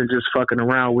when. I've been just fucking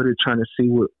around with it, trying to see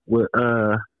what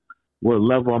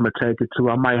level I'm gonna take it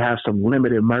to. I might have some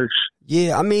limited merch.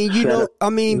 Yeah, I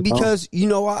mean, because you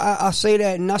know, I say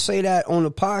that, and I say that on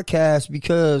the podcast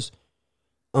because,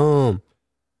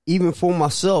 even for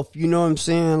myself, you know what I'm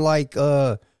saying? Like,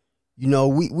 you know,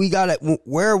 we gotta,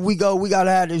 wherever we go, we gotta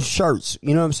have these shirts.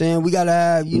 You know what I'm saying? We gotta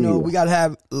have, you know, we gotta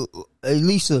have at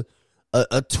least a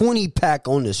 20 pack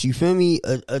on this. You feel me?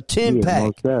 A 10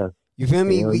 pack. You feel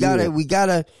me? We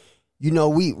gotta, you know,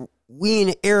 we in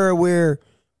an era where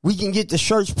we can get the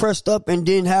shirts pressed up and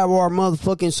then have our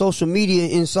motherfucking social media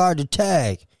inside the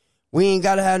tag. We ain't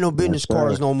gotta have no business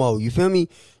cards no more. You feel me?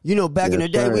 You know, back in the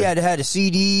day, we had to have the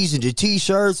CDs and the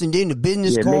T-shirts and then the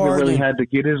business cards. Nigga really had to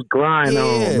get his grind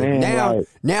on, man.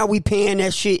 Now we paying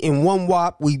that shit in one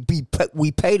whop. We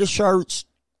pay the shirts.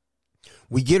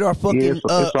 We get our fucking. It's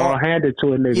all handed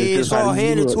to a nigga. Yeah, it's all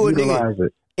handed to a nigga.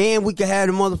 And we can have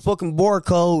the motherfucking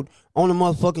barcode on the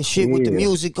motherfucking shit with the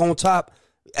music on top.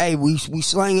 Hey, we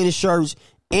slanging the shirts,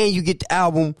 and you get the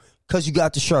album. Cause you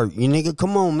got the shirt, you nigga.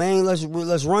 Come on, man. Let's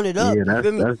run it up. Yeah,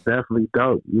 that's definitely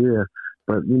dope. Yeah,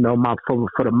 but you know,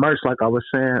 for the merch, like I was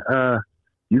saying,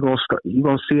 you gonna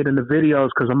see it in the videos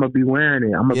because I'm gonna be wearing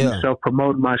it. I'm gonna be self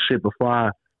promoting my shit before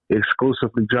I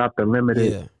exclusively drop the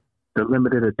limited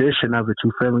edition of it.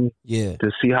 You feel me? Yeah.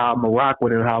 To see how I'm gonna rock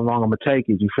with it, how long I'm gonna take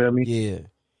it. You feel me? Yeah.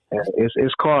 And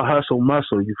it's called Hustle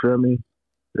Muscle. You feel me?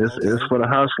 It's for the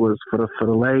hustlers, for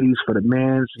the ladies, for the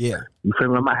mans. Yeah. You feel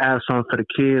me? I might have something for the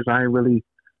kids. I ain't really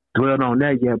dwelled on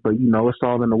that yet, but you know, it's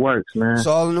all in the works, man. It's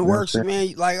all in the works,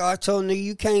 man. Like I told nigga,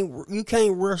 you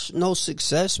can't rush no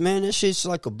success, man. That shit's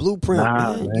like a blueprint,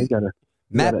 man. You gotta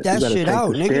map that shit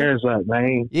out, nigga. Stairs up,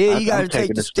 man. Yeah, you gotta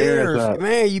take the stairs up,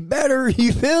 man. You better,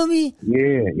 you feel me?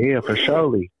 Yeah, for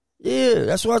surely. Yeah,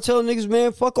 that's why I tell niggas,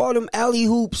 man, fuck all them alley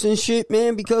hoops and shit,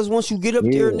 man, because once you get up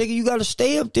there, nigga, you gotta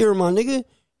stay up there, my nigga.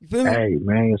 You feel me? Hey,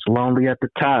 man, it's lonely at the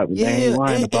top. Yeah, ain't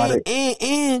lying about it.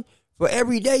 And for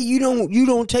every day you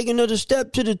don't take another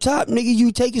step to the top, nigga.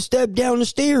 You take a step down the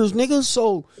stairs, nigga.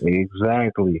 So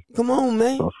exactly. Come on,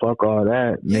 man. So fuck all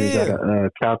that. Yeah. You gotta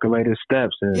calculated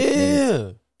steps.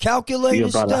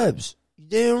 Calculated steps.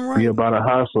 Damn right. Be about a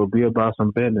hustle. Be about some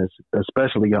business,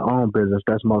 especially your own business.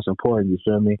 That's most important. You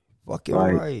feel me? Fucking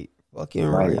right.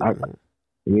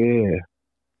 Yeah.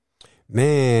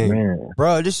 Man,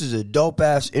 bro, this is a dope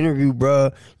ass interview,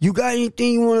 bro. You got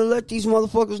anything you want to let these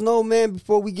motherfuckers know, man,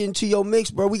 before we get into your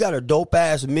mix, bro? We got a dope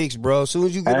ass mix, bro. As soon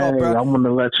as you get off, bro. I want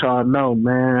to let y'all know,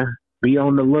 man. Be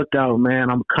on the lookout, man.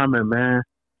 I'm coming, man.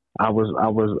 I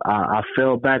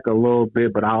fell back a little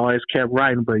bit, but I always kept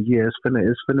writing. But yeah, it's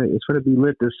finna be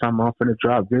lit this summer. I'm finna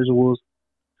drop visuals,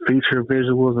 feature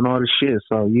visuals, and all the shit.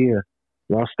 So yeah,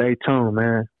 y'all stay tuned,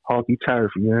 man. Hawkie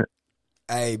Turf, yeah.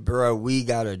 Hey, bro, we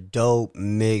got a dope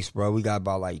mix, bro. We got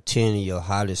about like 10 of your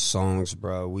hottest songs,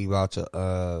 bro. We about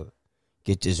to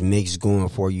get this mix going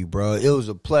for you, bro. It was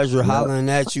a pleasure hollering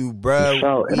at you, bro.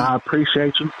 Sure. And I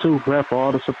appreciate you too, bro, for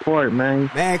all the support,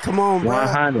 man. Man, come on, bro.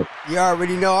 100. You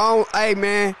already know. Hey,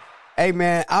 man, Hey,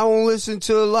 man, I don't listen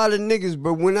to a lot of niggas,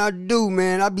 but when I do,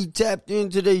 man, I be tapped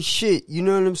into their shit. You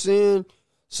know what I'm saying?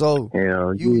 So,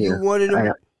 you one of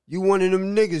them, you one of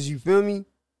them niggas, you feel me?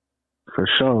 For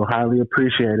sure. Highly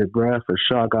appreciated, bruh. For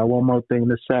sure. I got one more thing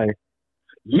to say.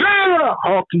 Yeah!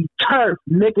 Hawkie turf,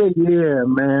 nigga. Yeah,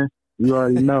 man. You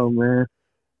already know, man.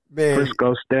 Man.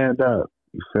 Frisco, stand up.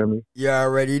 You feel me? You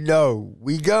already know.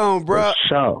 We gone, bro. For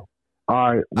sure.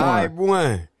 All right,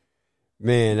 one.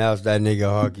 Man, that was that nigga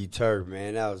Hawkie Turf,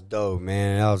 man. That was dope,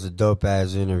 man. That was a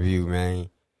dope-ass interview,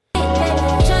 man.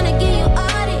 Tryna get you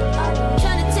audit,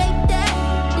 tryna take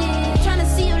that, tryna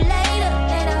see you later,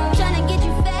 tryna get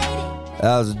you faded.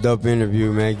 That was a dope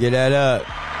interview, man. Get that up.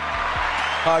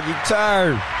 Hawkie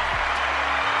Turf.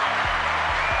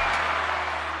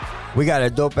 We got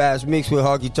a dope-ass mix with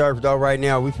Hawkie Turf, though, right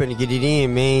now. We finna get it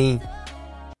in, man.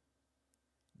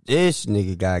 This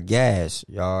nigga got gas,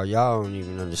 y'all. Y'all don't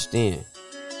even understand.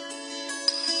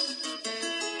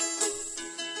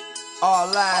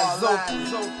 All eyes open.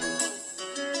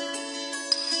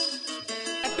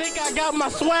 I think I got my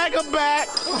swagger back.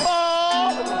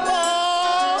 Oh.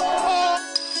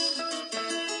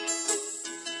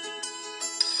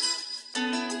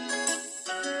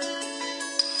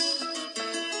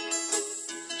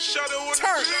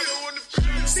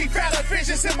 See better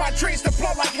visions in my dreams to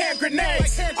blow like hand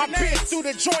grenades. I've been through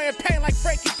the joy and pain like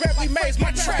Frankie Beverly Mays.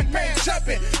 My track band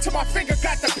jumping till my finger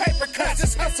got the paper cuts.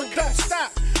 This hustle don't stop.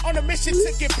 On a mission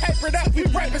to get papered up. We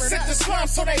represent the slum,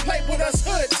 so they labeled us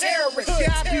hood terrorists.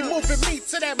 Yeah, I be moving me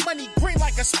to that money green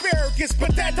like asparagus,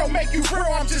 but that don't make you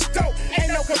real. I'm just dope.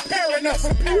 Ain't no comparing us.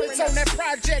 From parents on that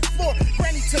project floor,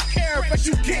 Granny took care of us.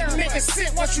 You get niggas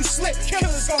sent once you slip.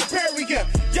 Killers gon' bury ya.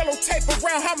 Yellow tape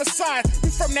around homicide.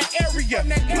 We from that area.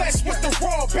 Blessed with the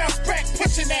raw, bounce back,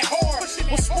 pushing that hard.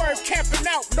 With Swerve camping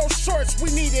out, no shorts, we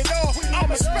need it all.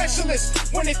 I'm a specialist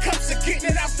when it comes to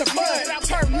getting it out the mud.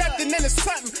 Turn nothing into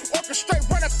something, orchestrate,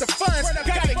 run up the funds.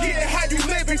 Gotta get it how you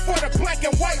live before the black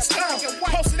and whites come.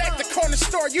 Posted at the corner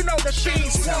store, you know the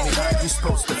fiends Tell me how you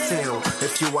supposed to feel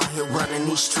if you out here running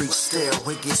these streets still.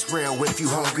 It gets real if you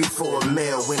hungry for a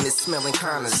meal when it's smelling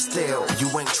kinda stale. You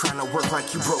ain't trying to work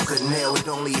like you broke a nail. It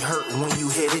only hurt when you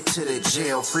hit it to the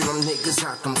jail. Free them niggas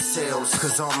out themselves,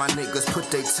 cause all my niggas put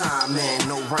their time in.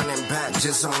 No running back,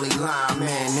 just only lineman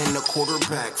and the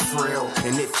quarterback frail.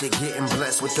 And if you're getting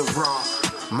blessed with the raw,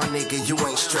 my nigga, you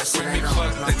ain't stressing at all.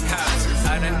 Fuck the cops.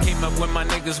 I done came up with my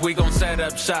niggas, we gon' set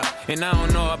up shop. And I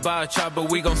don't know about y'all, but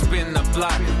we gon' spin the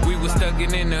block. We was stuck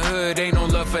in the hood, ain't no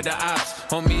love for the ops.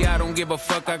 Homie, I don't give a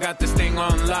fuck, I got this thing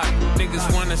on lock.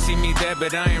 Niggas wanna see me dead,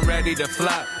 but I ain't ready to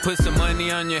flop. Put some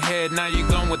money on your head, now you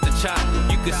gone with the chop.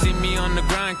 You can see me on the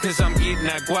grind, cause I'm getting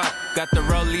that guap. Got the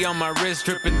rollie on my wrist,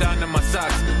 dripping down to my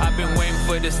socks. I've been waiting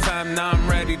for this time, now I'm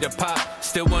ready to pop.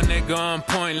 Still one nigga on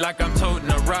point, like I'm toting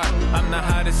a rock. I'm the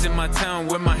hottest in my town,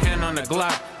 with my hand on the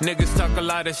Glock. Niggas talk a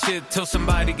lot of shit till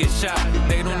somebody get shot.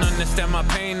 They don't understand my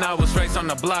pain, I was raised on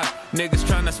the block. Niggas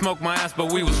tryna smoke my ass,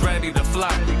 but we was ready to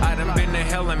fly. I done been to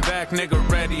hell and back, nigga,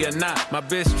 ready or not. My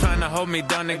bitch tryna hold me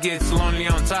down, it gets lonely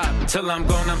on top. Till I'm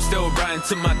gone, I'm still riding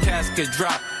till my casket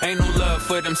drop. Ain't no love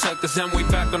for them suckers, and we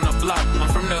back on the block. I'm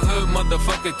from the hood,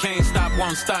 motherfucker, can't stop,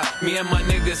 won't stop. Me and my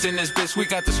niggas in this bitch, we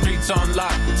got the streets on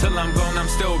lock. Till I'm gone, I'm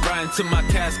still riding till my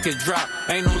casket drop.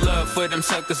 Ain't no love for them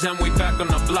suckers, and we back on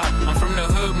the block. I'm from the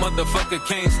hood, motherfucker,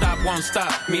 can't stop, won't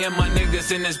stop. Me and my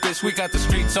niggas in this bitch, we got the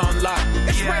streets on lock.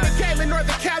 It's Renegade in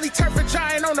Northern Cali, turf a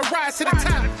giant on the rise to the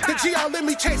top. The G.O. let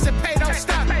me chase and pay, don't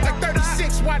stop. Like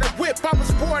 36, why the whip, I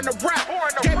was born to rap.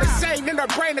 Game insane in her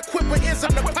brain, equipped with ends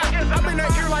on the pop. I'm in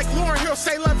her ear like Lauren Hill,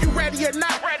 say love you ready or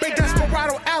not. Big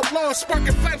Desperado outlaw,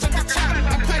 sparking flames at the top.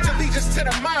 I pledge allegiance to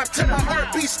the mob, till my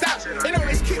heartbeat stops. It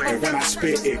always keep me when I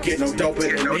spit, it get no doper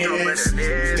than this.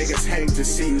 Niggas hate to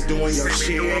see you doing your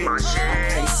shit. I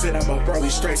can't sit, I'm up early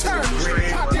straight to the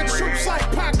grid. Pop your troops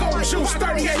like Pac on juice,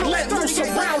 38 let loose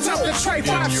some rounds out the tray.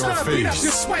 5 star, beat up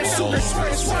your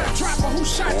sweatsuit. Dropper, who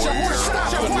shot your horse,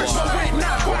 stop your horse.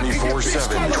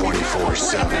 24/7,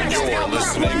 24/7. You're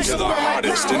listening to the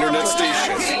hottest internet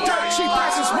station. Cheap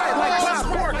prices right like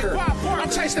Bob Barker. I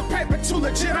chase the paper too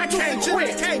legit, I can't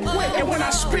quit. And when I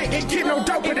spit, it get no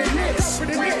doper than this.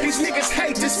 These niggas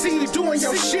hate to see you doing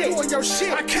your shit.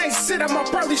 I can't sit, I'm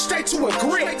up early straight to a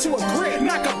grit.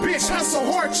 Knock a bitch,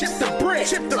 hustle hard, chip the brick.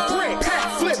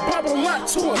 Pack, flip, bubble up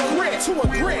to a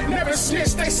grit. Never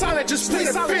snitch, they solid, just plead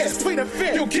a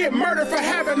fifth. You'll get murdered for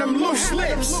having them loose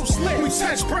lips. We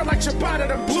touch bread like Ciabatta,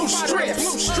 them blue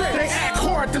strips. They act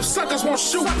hard, them suckers won't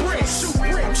shoot bricks.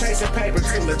 I'm chasing paper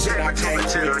too legit, I can't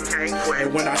quit.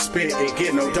 And when I spit, it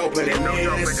get no doper than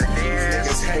this.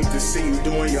 Niggas hate to see you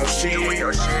doing your shit.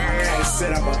 I can't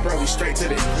sit up, I'm probably straight to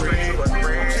this crib.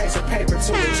 I'm chasing paper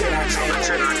too legit, I can't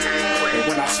quit. And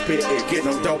when I spit, it get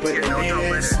no doper than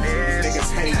this.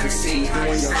 Niggas hate to see you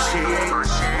doing your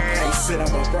shit. Can't sit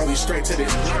up, I'm probably straight to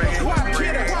this crib. Why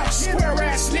get her? Square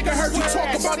ass nigga, heard you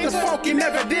talk about the funky,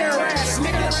 never dare ass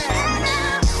nigga.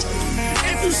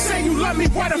 If you say you love me,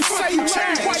 why the fuck you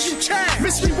change?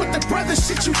 Miss me with the brother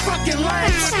shit, you fucking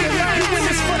lame. You in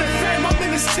this for the fame, I'm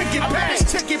in this ticket bag.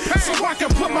 So I can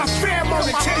put my fam on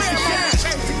and change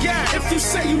the game. If you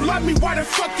say you love me, why the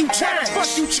fuck you change?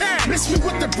 Miss me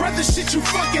with the brother shit, you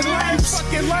fucking lame.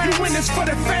 You in this for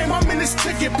the fame, I'm in this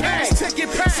ticket bag. So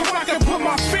I can put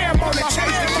my fam on and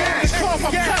change the game. It's called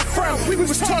I'm cut from. We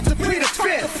was taught to plead the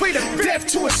fifth. Death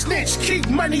to a snitch, keep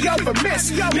money over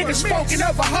miss. Niggas spoken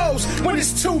over hoes when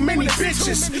it's too many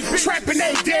bitches. Trapping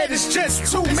ain't dead, it's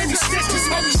just too many stitches.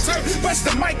 Bust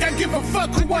the mic, I give a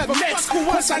fuck who up next.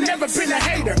 Plus I never been a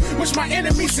hater, wish my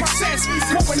enemy success.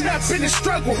 Growing up in the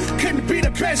struggle, couldn't be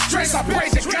the best dress. I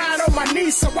prayed to God on my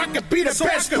knees so I could be the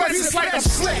best. But it's like I'm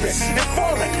slipping and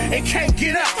falling and can't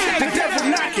get up. The devil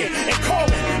knocking and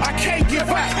calling, I can't give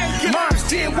up. Mom's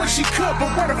did what she could, but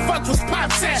where the fuck was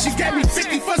Pops at? She gave me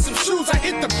 50 for some shoes, I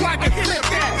hit the block and flipped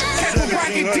that. Kept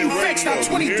rocking defects, now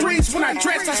 23s when I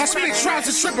dress. I spit trials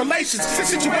and tribulations,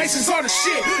 situations all the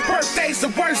shit. Birthdays, the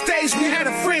worst days, we had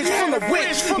a fridge full of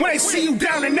witch. When they see you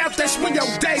down and out, that's when your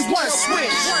day one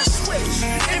switch.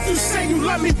 If you say you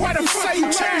love me, why the fuck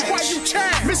you change?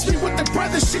 Miss me with the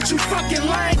brother shit, you fucking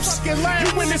lame.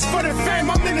 You in this for the fame,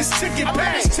 I'm in this ticket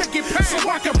bag. So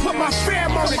I can put my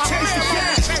fam on and change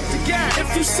the game.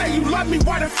 If you say you love me,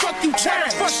 why the fuck you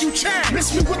change?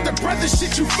 Miss me with the brother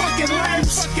shit, you fucking lame.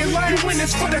 You in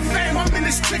this for the fame, I'm in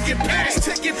this ticket bag.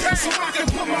 So I can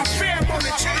put my fam on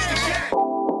and change the game.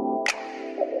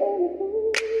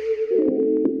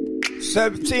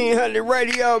 1700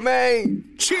 radio, man.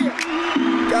 Chill.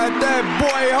 Got that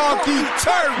boy Hawkie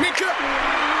turf.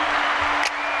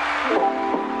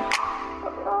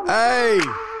 Hey.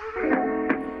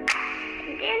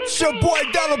 It's your boy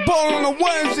Dollar Bone on the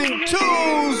ones and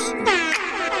twos.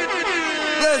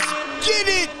 Let's get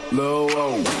it. Lil'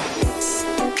 O.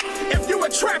 If you a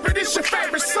trapper, this your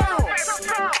favorite song.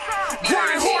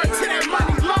 Grind hard to that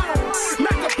money long.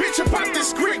 Knock a bitch about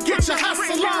this grit, get your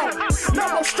hustle on.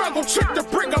 No more struggle, chick the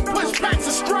brick, I'm push back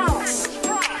to strong.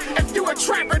 If you a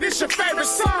trapper, this your favorite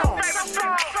song.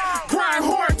 Grind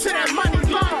hard to that money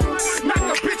long. Knock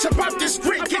a bitch about this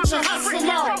grit, get your hustle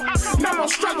on. No more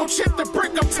struggle, chip the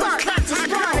brick, I'm push back to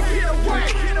strong. Get away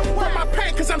from my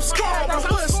pain, cause I'm scarred. My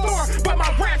hood store, but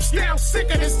my rap's down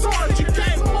sicker than sword. You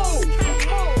can't move.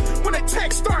 When the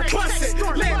text start busting,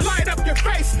 let light up your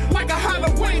face like a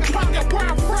Halloween pumpkin. Where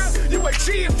I'm from, you a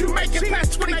G if you make it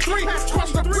past 23.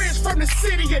 Cross the bridge from the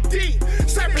city of D.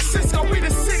 San Francisco, we the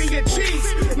city of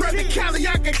G's. Northern Cali,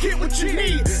 I can get what you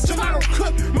need. Gelato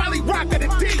Cook, Molly Rocker the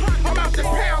D. I'm out the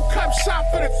pound, cup shop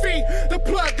for the fee. The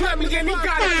plug let me and he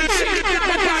got it for cheap.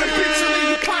 My bottom bitch will leave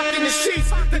you popped in the sheets.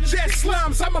 The jet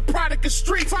slums, I'm a product of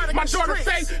streets. My daughter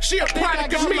Faith, she a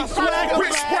product of me.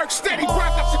 Wrist work, steady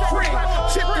rock up the cream.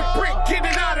 Chip the brick, get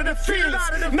it out of the fields.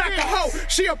 Knock a hoe,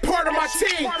 she a part of my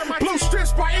team. Blue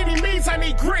strips by any means, I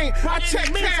need green. I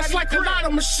check cash like a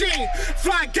lotto machine.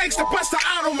 Fly gangsta, bust the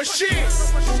auto machine.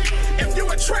 If you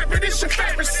a trapper, this your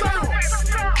favorite song.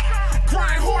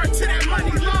 Grind hard to that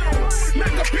money long.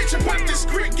 Knock a bitch about this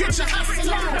grit, get your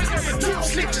hustle on. Two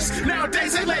snitches,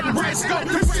 nowadays they letting rats go.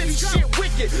 This city shit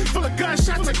wicked, full of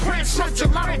gunshots and crack shots.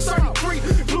 Gelato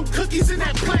 33, blue cookies in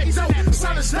that plate.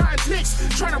 Silence 9 nicks,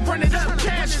 tryna run it up.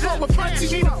 Cash flow with auntie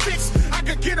need a fix. I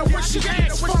could get her what she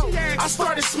asked for. I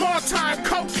started small time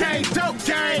cocaine, dope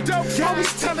gang.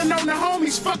 Always telling on the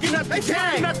homies, fucking up the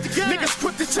gang. Niggas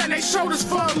put the 10 they shoulders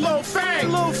for a little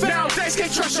fang. Nowadays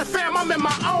can't trust your fam, I'm in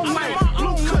my own lane.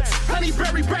 Blue cuts,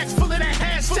 honeyberry bags full of that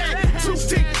hashtag. Too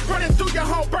deep, running through your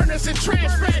home burners and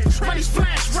trash bags. Money's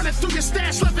flash, running through your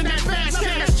stash, living that fast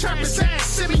cash. Chop his ass,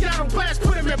 semi-auto blast,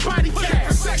 put him in body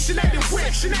cash. Section 8 and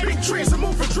witch, big trees and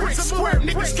moving drinks. Where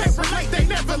niggas can't relate, they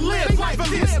never live like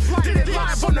this. Did it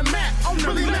live on the map,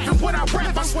 really living what I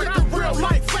rap. I spit the real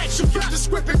life facts, you get the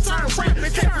script and turn rap.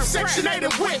 Came from Section 8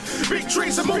 and wit, big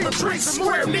trees and moving drinks.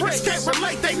 Where niggas can't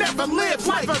relate, they never live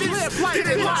like this. Did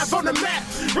it live on the map,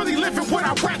 really living what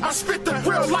I rap. I spit the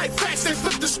real life facts, they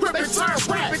flip the script and turn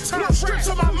rap. No strips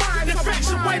on my mind,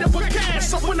 infection, weight of a gas.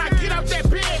 So when I get out that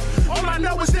bed, all I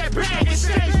know is that bag.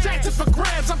 Exchange Jackson for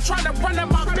grams. bands. I'm trying to run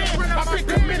up my band. I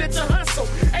pick a minute to hustle.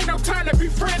 Ain't no time to be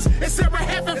friends. It's ever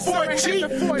heaven for a G.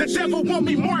 The devil want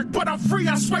me marked, but I'm free.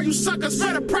 I swear you suckers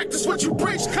better practice what you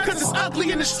preach. Cause it's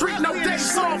ugly in the street. No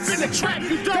days off in the trap.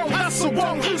 You don't hustle,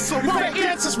 won't hustle. My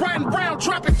answers riding round,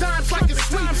 dropping dimes like it's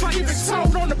sweet. Keep it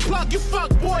toned on the plug. You fuck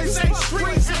boys ain't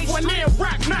streets. When they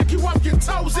rock, knock you off your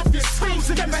toes if you're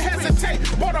sweet. Never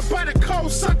hesitate. Bought a by the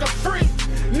cold, sucker free.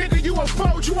 Nigga, you a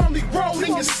fold, you only roll in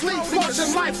your sleep. Lost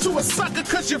your life to a sucker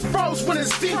cause you froze when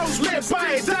it's deep. Live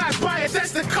by it, die by it,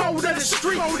 that's the code of the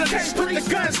street. Can't put the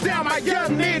guns down, my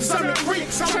young niggas on the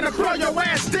creeks. I'm trying to blow your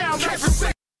ass down.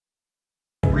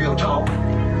 Real talk.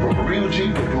 From a real G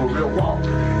to do a real walk.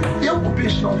 If a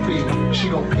bitch don't pay, she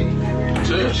don't pay.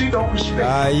 If she don't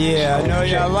respect, yeah, I know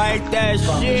y'all like that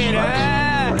shit,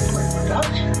 huh?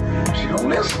 She don't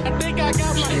listen. I think I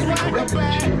got my swagger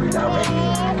back.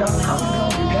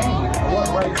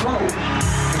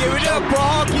 Give it up for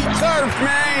Hawkie Turf,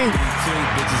 man. Two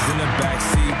bitches in the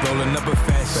backseat, rolling up a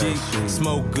fat sheet.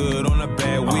 Smoke good on a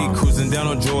bad week, cruising down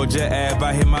on Georgia Ave.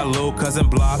 I hit my little cousin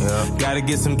block. Gotta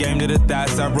get some game to the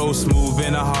thighs. I roll smooth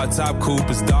in a hard top coupe.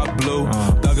 It's dark blue.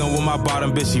 Thuggin' with my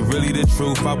bottom bitch, she really the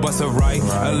truth. I bust a right,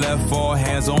 a left, all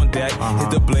hands on deck. Hit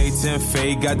the blades and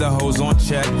fade, got the hose on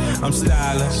check. I'm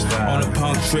styling on a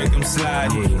punk trick, I'm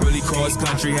sliding. Really cross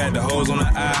country, had the hose on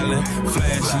the island.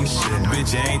 Flashy,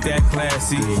 bitch, ain't that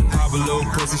classy. Pop a little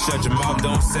pussy, shut your mouth,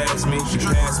 don't sass me.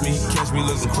 Pass me, catch me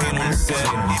looking clean on the set.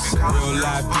 Real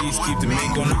live peace, keep the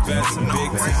mink on the vest.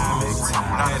 Big time,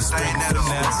 had to spring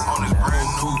finesse.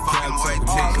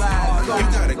 You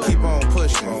gotta keep on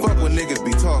pushing. Fuck what niggas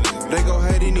be talking. They go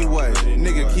hate anyway.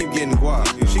 Nigga keep getting guap.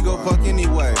 She go fuck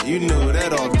anyway. You knew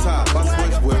that off top. I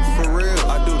switch whips for real.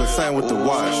 I do the same with the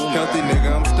watch. Healthy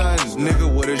nigga, I'm stunning.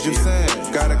 Nigga, what is you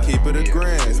saying? Gotta keep it a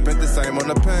grand. Spent the same on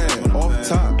the pan. Off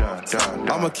top.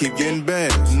 I'ma keep getting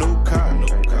bands. New car.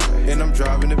 And I'm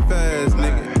driving it fast,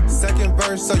 nigga. Second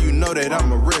verse, so you know that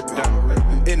I'm a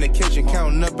ripper. In the kitchen,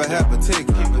 counting up a half a ticket.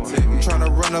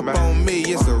 Tryna run up on me,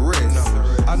 it's a risk.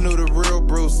 I knew the real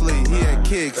Bruce Lee, he had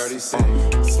kicks.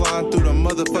 Sliding through the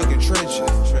motherfucking trenches.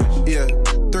 Yeah,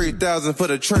 3,000 for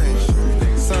the trench.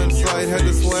 Sunslide had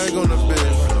the swag on the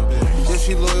bitch. If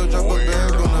she loyal, drop a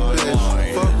bag on the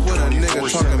bitch. Fuck what a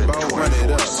nigga talking about, run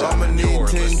it up. I'ma need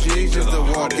 10 G's just to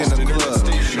walk in the club.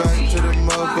 Back to the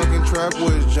motherfucking trap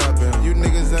was jumping. You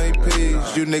niggas ain't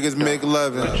peas, you niggas make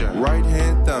lovin'. Right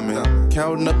hand thumbing,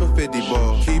 counting up a 50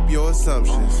 ball. Keep your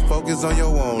assumptions, focus on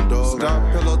your own, dog.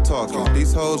 Stop pillow talking,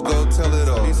 these hoes go tell it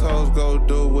all. These hoes go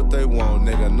do what they want,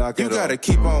 nigga, knock it off. You gotta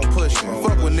keep on pushing,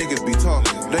 fuck what niggas be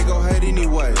talking. They go hate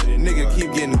anyway, nigga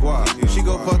keep getting guap. She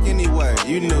go fuck anyway,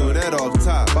 you knew that off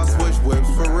top. I switch whips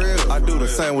for real, I do the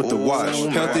same with the watch.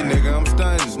 Healthy nigga, I'm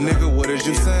stunning, nigga, what is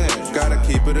you saying? Gotta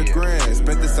keep it a grand,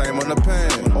 spent the same on the pan.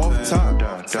 Off top,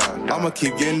 I'ma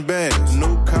keep getting bands.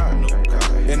 New car,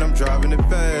 and I'm driving it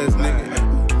fast, nigga.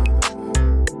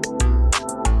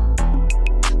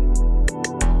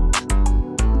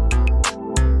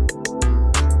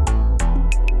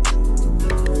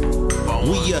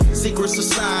 We a secret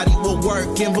society with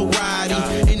work and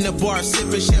variety. In the bar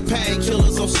sipping champagne,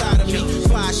 killers on side of me.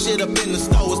 Fly shit up in the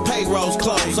stores, payrolls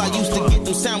closed. I used to get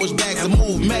them sandwich bags and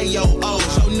move mayo. Oh,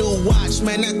 your new watch,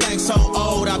 man, that thing so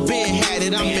old. I been had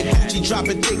it. I'm in Gucci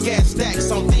dropping thick ass stacks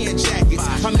on thin jackets.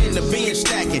 I'm in the bench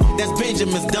stacking. That's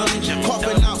Benjamin's done.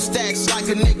 Coughing out stacks like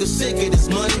a nigga sick of this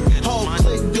money. Whole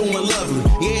clique doing lovely.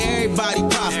 Yeah, everybody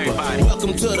prosper.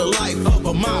 Welcome to the life of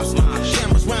a mobster.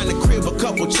 Cameras round the crib, a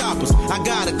couple choppers. I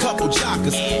got a couple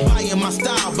jockers buying my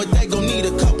style, but they gon' need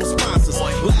a couple sponsors.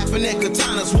 Laughing at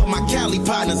katanas with my Cali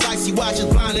partners. Icy watches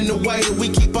blinding the way that we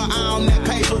keep our eye on that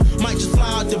paper. Might just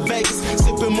fly out to Vegas,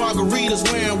 sipping margaritas,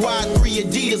 wearing Y3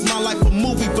 Adidas. My life a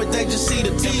movie, but they just see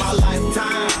the teeth. In my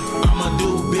lifetime, I'ma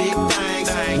do big things,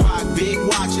 rock big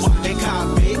watches, and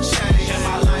cop big chains. In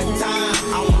my lifetime,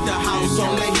 I want the house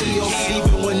on the hill,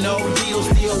 even with no deal,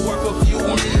 still work a few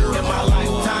meals. In my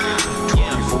lifetime.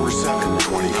 24/7,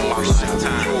 24/7.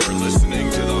 You're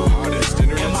listening to the hottest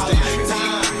internet station.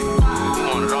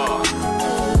 On it all.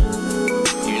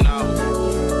 You know.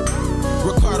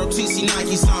 Ricardo TC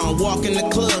Nike's on. Walk in the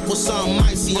club with something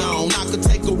icy on. I could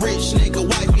take a rich nigga,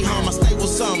 wifey home. I stay with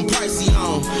something pricey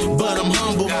on. But I'm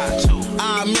humble.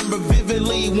 I remember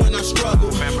vividly when I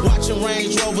struggled. Watching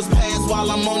Range Rovers pass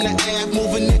while I'm on the app.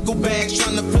 Moving nickel bags,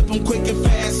 trying to flip them quick and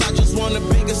fast. I just want a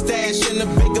bigger stash and a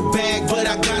bigger bag. But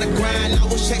I gotta grind, I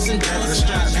was chasing dollars.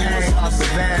 Strap hang off the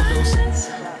vandals.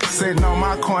 Sitting on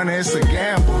my corner, it's a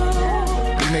gamble.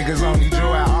 You niggas only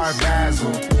drew at Art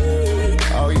Basel.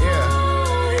 Oh yeah.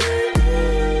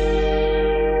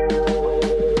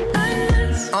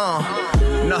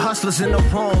 The hustlers in the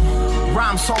room.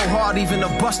 Rhyme so hard, even a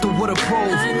buster would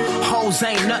approve. Hoes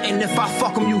ain't nothing, if I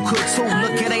fuck them, you could too.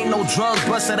 Look, it ain't no drug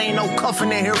bust, it ain't no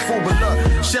cuffing in here, fool. But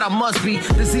look, shit, I must be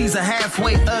diseased or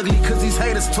halfway ugly, cause these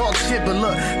haters talk shit. But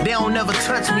look, they don't never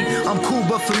touch me. I'm cool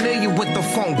but familiar with the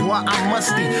phone, boy, I'm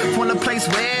musty. From the place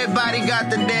where everybody got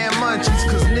the damn munchies,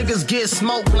 cause niggas get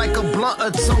smoked like a blunt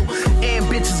or two, and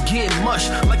bitches get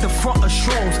mushed like the front of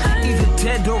shrooms. Either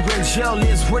dead or in jail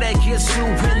is where that gets you.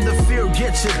 When the fear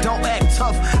gets you, don't act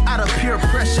tough out of peer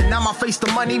pressure. Now my face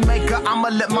the money maker, I'ma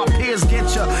let my peers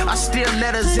get ya. I steer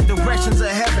letters in directions of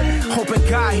heaven, hoping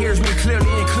God hears me clearly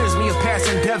and clears me of past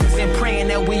endeavors, and praying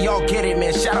that we all get it,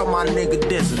 man. Shout out my nigga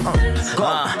Dizzle.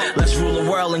 Let's rule the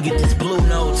world and get these blue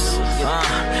notes.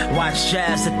 Watch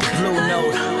jazz at the blue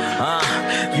note.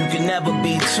 You can never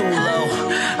be too low.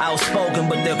 Outspoken,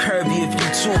 but they'll curve you if you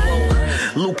too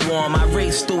woke. Lukewarm, I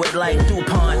raced through it like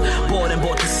DuPont. Bought and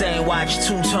bought the same watch,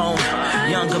 two-tone.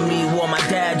 Younger me wore my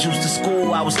dad used to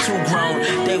school. I was too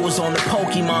grown. They was on the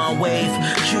Pokemon wave.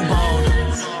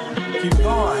 Cubone. Keep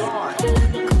going.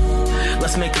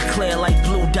 Let's make it clear like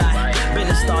blue dot.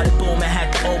 Business started booming,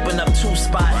 had to open up 2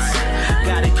 spots.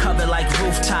 Got it covered like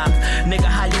rooftop. Nigga,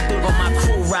 how you think on my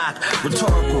crew rock?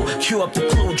 Rhetorical, cue up the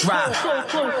clue drop.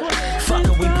 Fuck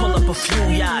it, we pull up a few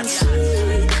yachts.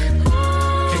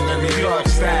 King of New York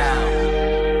style.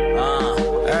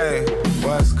 Hey,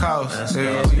 West Coast,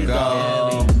 here we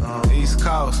go. East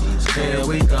Coast, here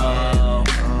we go.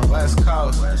 West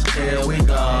Coast, here we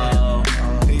go.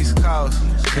 East Coast,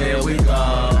 here we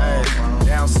go. Hey,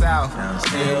 down south,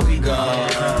 here we go.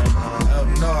 Up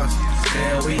north,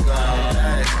 here we go.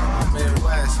 Hey,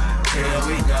 Midwest, here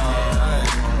we go.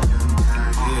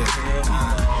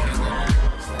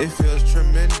 It feels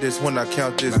tremendous when I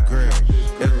count this grin.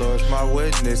 It Lord's my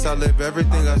witness, I live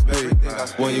everything I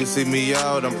speak. When you see me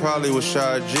out, I'm probably with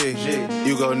Shy G.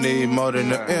 You gon' need more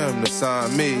than an M to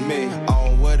sign me. I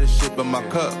don't wear the shit but my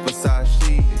cup beside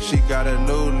she got a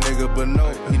new nigga, but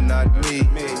no, he not me.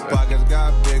 Pockets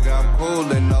got bigger, I'm cool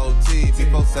in OT.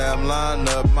 People say I'm lined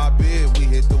up, my beard, we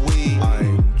hit the weed. I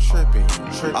ain't tripping.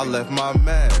 I left my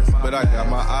mask, but I got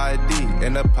my ID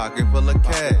in a pocket full of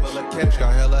cash. Bitch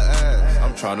got hella ass,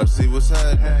 I'm tryna see what's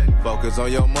happening. Focus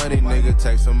on your money, nigga,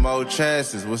 take some more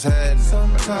chances, what's happening?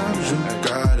 Sometimes you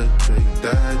gotta take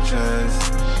that chance.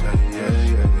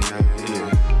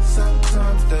 Yeah.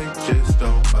 Sometimes they just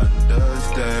don't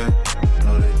understand.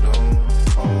 No, they don't.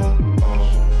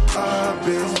 I've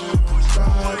been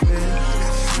riding,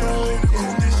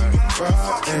 smoking,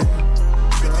 riding.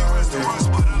 50 restaurants,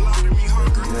 but a lot of me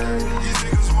hungry. These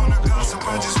niggas wanna gossip,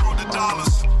 I just rolled the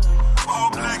dollars.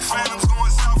 All black phantoms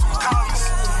going south from Collins.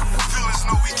 Feelings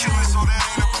know we killing, so that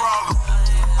ain't a problem.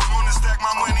 I'm gonna stack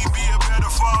my money, be a better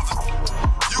father.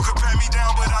 You could pat me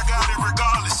down, but I got it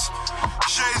regardless.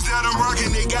 Shades that I'm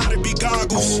rocking, they gotta be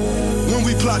goggles. When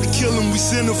we plot to kill him, we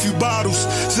send a few bottles.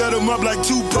 Set him up like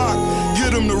Tupac,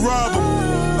 get him to rob him.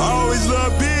 I always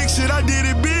love big shit, I did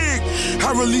it big.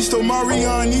 I released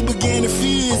Omarion, he began to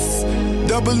fizz.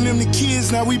 Doubling them the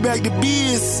kids, now we back to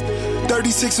biz.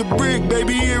 36 a brick,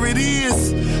 baby, here it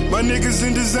is. My niggas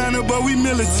in designer, but we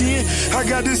militant. I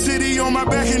got the city on my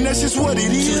back, and that's just what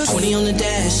it is. 220 on the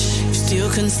dash, you still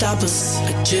couldn't stop us.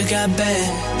 I just got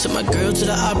bad. Took my girl to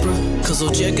the opera, cause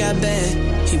OJ got bad.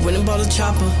 He went and bought a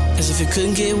chopper, as if it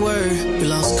couldn't get word. We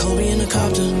lost Kobe in a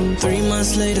copter. 3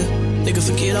 months later, nigga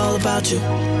forget all about you.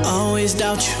 I always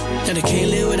doubt you, that I can't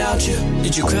live without you.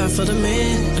 Did you cry for the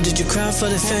man, or did you cry for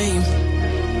the fame?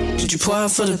 Did you pour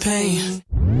out for the pain?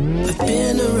 I've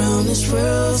been around this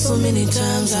world so many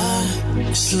times.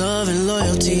 It's love and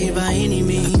loyalty by any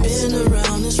means. I've been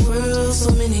around this world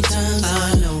so many times.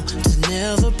 I know to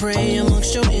never pray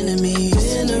amongst your enemies.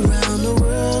 Been around the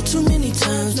world too many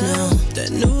times now. That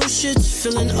new shit's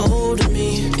feeling old to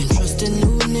me. And trusting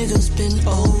new niggas been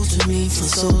old to me for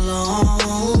so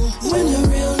long. When the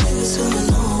real niggas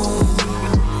coming home.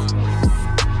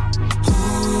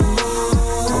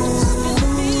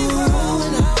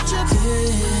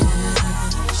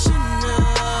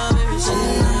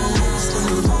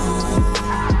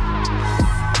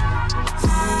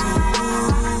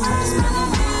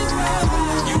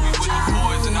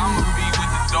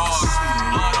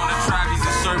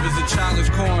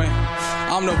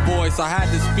 I'm the voice, I had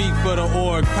to speak for the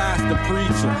org, past the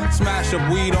preacher, smash up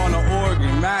weed on the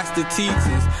organ, master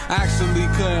teachings, actually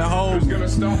couldn't hold me,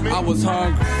 I was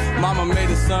hungry, mama made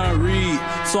the son read,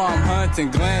 so I'm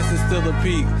hunting, glancing still a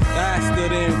peak, that still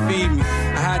didn't feed me,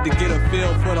 I had to get a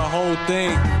feel for the whole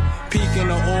thing, peek in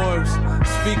the orbs,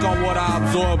 speak on what I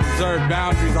absorb, observe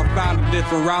boundaries, I found a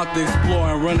different route to explore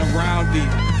and run around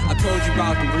deep. I told you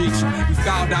about the reaching. You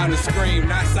fouled down and screamed.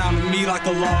 That sounded to me like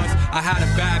a loss. I had a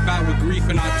bad bout with grief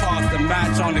and I tossed a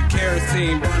match on the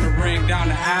kerosene. Burned the ring down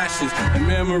to ashes and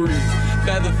memories.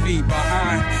 Feather feet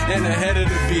behind and ahead of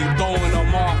the beat. Throwing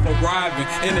them off, arriving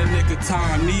in the nick of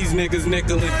time. These niggas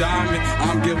nickel and diamond.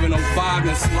 I'm giving them 5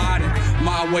 and sliding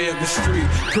my way up the street.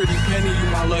 Pretty penny, you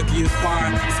my luckiest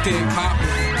find. Skin copper,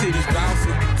 titties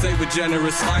bouncing. Save a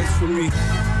generous slice for me.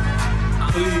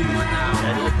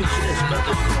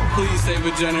 Please save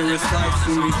a generous slice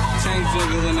for me. Change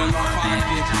jiggling in my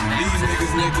pocket. These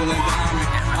niggas nickel and diamond.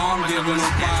 I'm giving them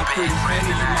 5 pretty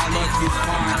penny, you my luckiest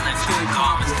find. Skin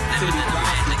copper, titties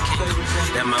bouncing.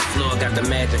 And my floor got the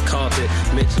magic carpet.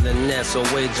 Mitchell and Ness,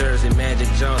 away Jersey, Magic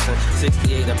Johnson.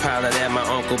 68 Impala that my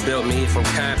uncle built me from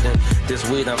Compton. This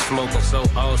weed I'm smoking so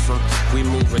awesome. We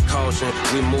move with caution,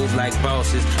 we move like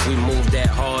bosses. We move that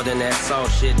hard and that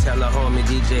soft shit. Tell a homie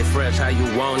DJ Fresh how you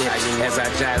want it. As I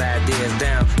jot ideas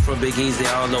down from Big Easy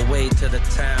all the way to the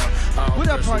town. All what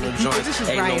up, party people? This is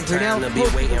Ryan Brunel,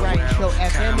 host of the Ryan Show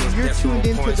FM, and you're tuned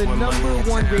into the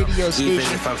 #1 radio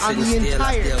station on the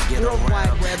entire World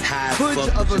Wide Web, Hoods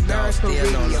of America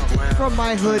Radio. From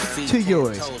my hood to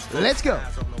yours. Let's go.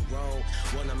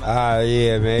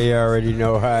 Yeah, man, you already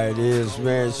know how it is,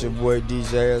 man. It's your boy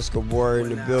DJ Escobarz in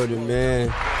the building,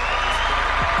 man.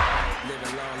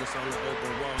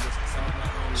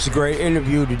 It's a great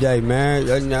interview today, man.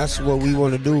 And that's what we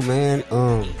want to do, man.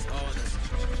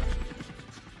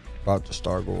 About to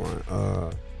start going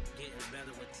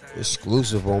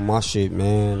exclusive on my shit,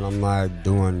 man. I'm not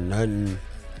doing nothing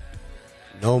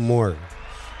no more.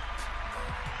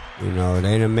 You know,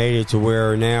 they done made it to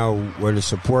where now where the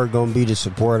support gonna be the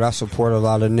support. I support a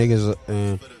lot of niggas,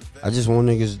 and I just want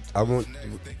niggas. I want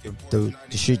the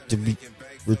shit to be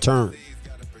returned.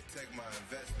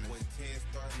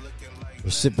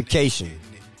 Reciprocation.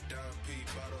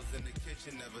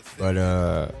 But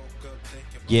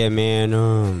yeah,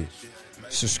 man.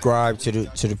 Subscribe to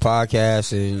the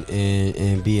podcast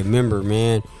and be a member,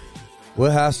 man.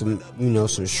 We'll have some,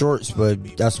 some shorts,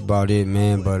 but that's about it,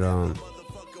 man. But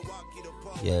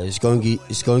yeah, it's gonna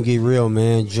get real,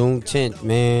 man. June 10th,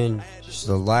 man. It's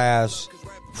the last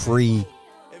free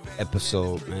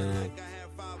episode, man.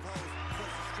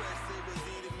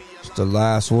 It's the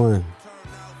last one.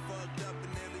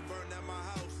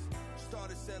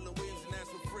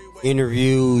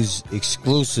 Interviews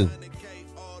exclusive.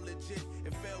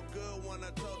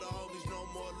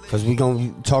 Cause we gonna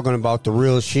be talking about the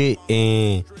real shit,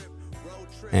 and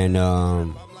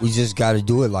we just gotta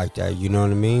do it like that. You know what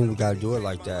I mean? We gotta do it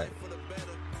like that.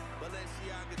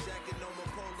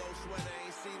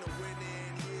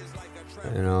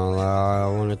 You know, I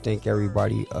want to thank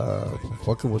everybody for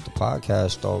fucking with the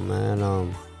podcast, though, man.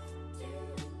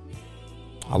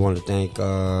 I want to thank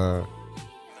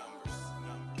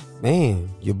man,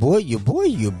 your boy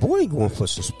going for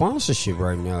some sponsorship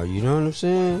right now. You know what I'm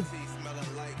saying?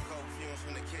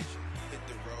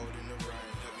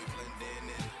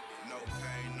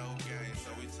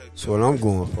 That's what I'm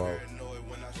going for.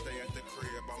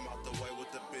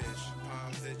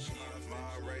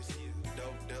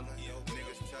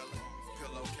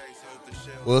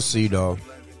 We'll see, though.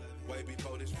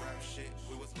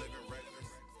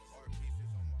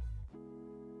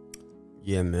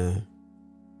 Yeah, man.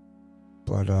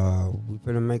 But we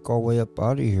finna make our way up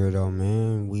out of here, though,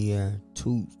 man. We had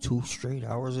two straight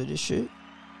hours of this shit.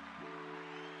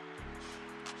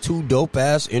 2 dope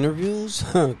ass interviews.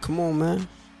 Come on, man.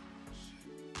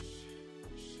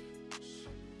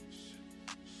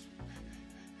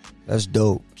 That's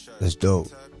dope. That's dope.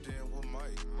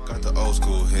 Got the old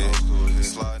school hit.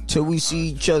 Till we see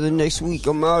each other next week,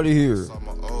 I'm out of here.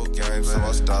 Old game, so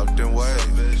I stopped and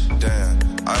waited.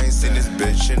 Damn, I ain't seen this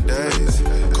bitch in days.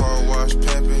 Car wash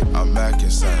pimping, I'm back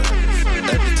inside.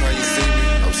 Every time you see me,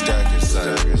 I'm stacking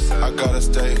sand. I gotta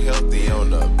stay healthy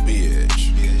on the beach.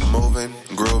 Moving,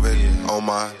 grooving on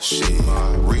my shit.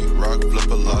 Re-rock,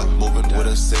 flip a lot. Moving with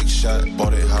a 6-shot.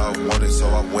 Bought it how I wanted, so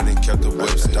I went and kept the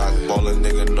whip stock. Ballin'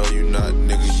 nigga, no you not,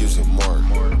 nigga, using more.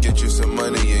 Get you some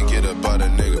money and get up out a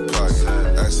nigga pocket.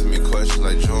 Asking me questions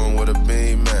like John with a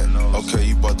beam at. Okay,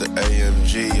 you bought the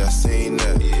AMG, I seen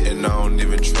that. And I don't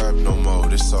even trap no more,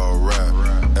 this all rap.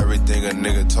 Everything a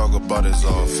nigga talk about is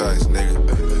all facts, nigga.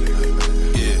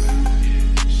 Yeah.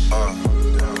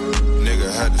 Nigga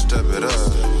had to step it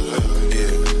up.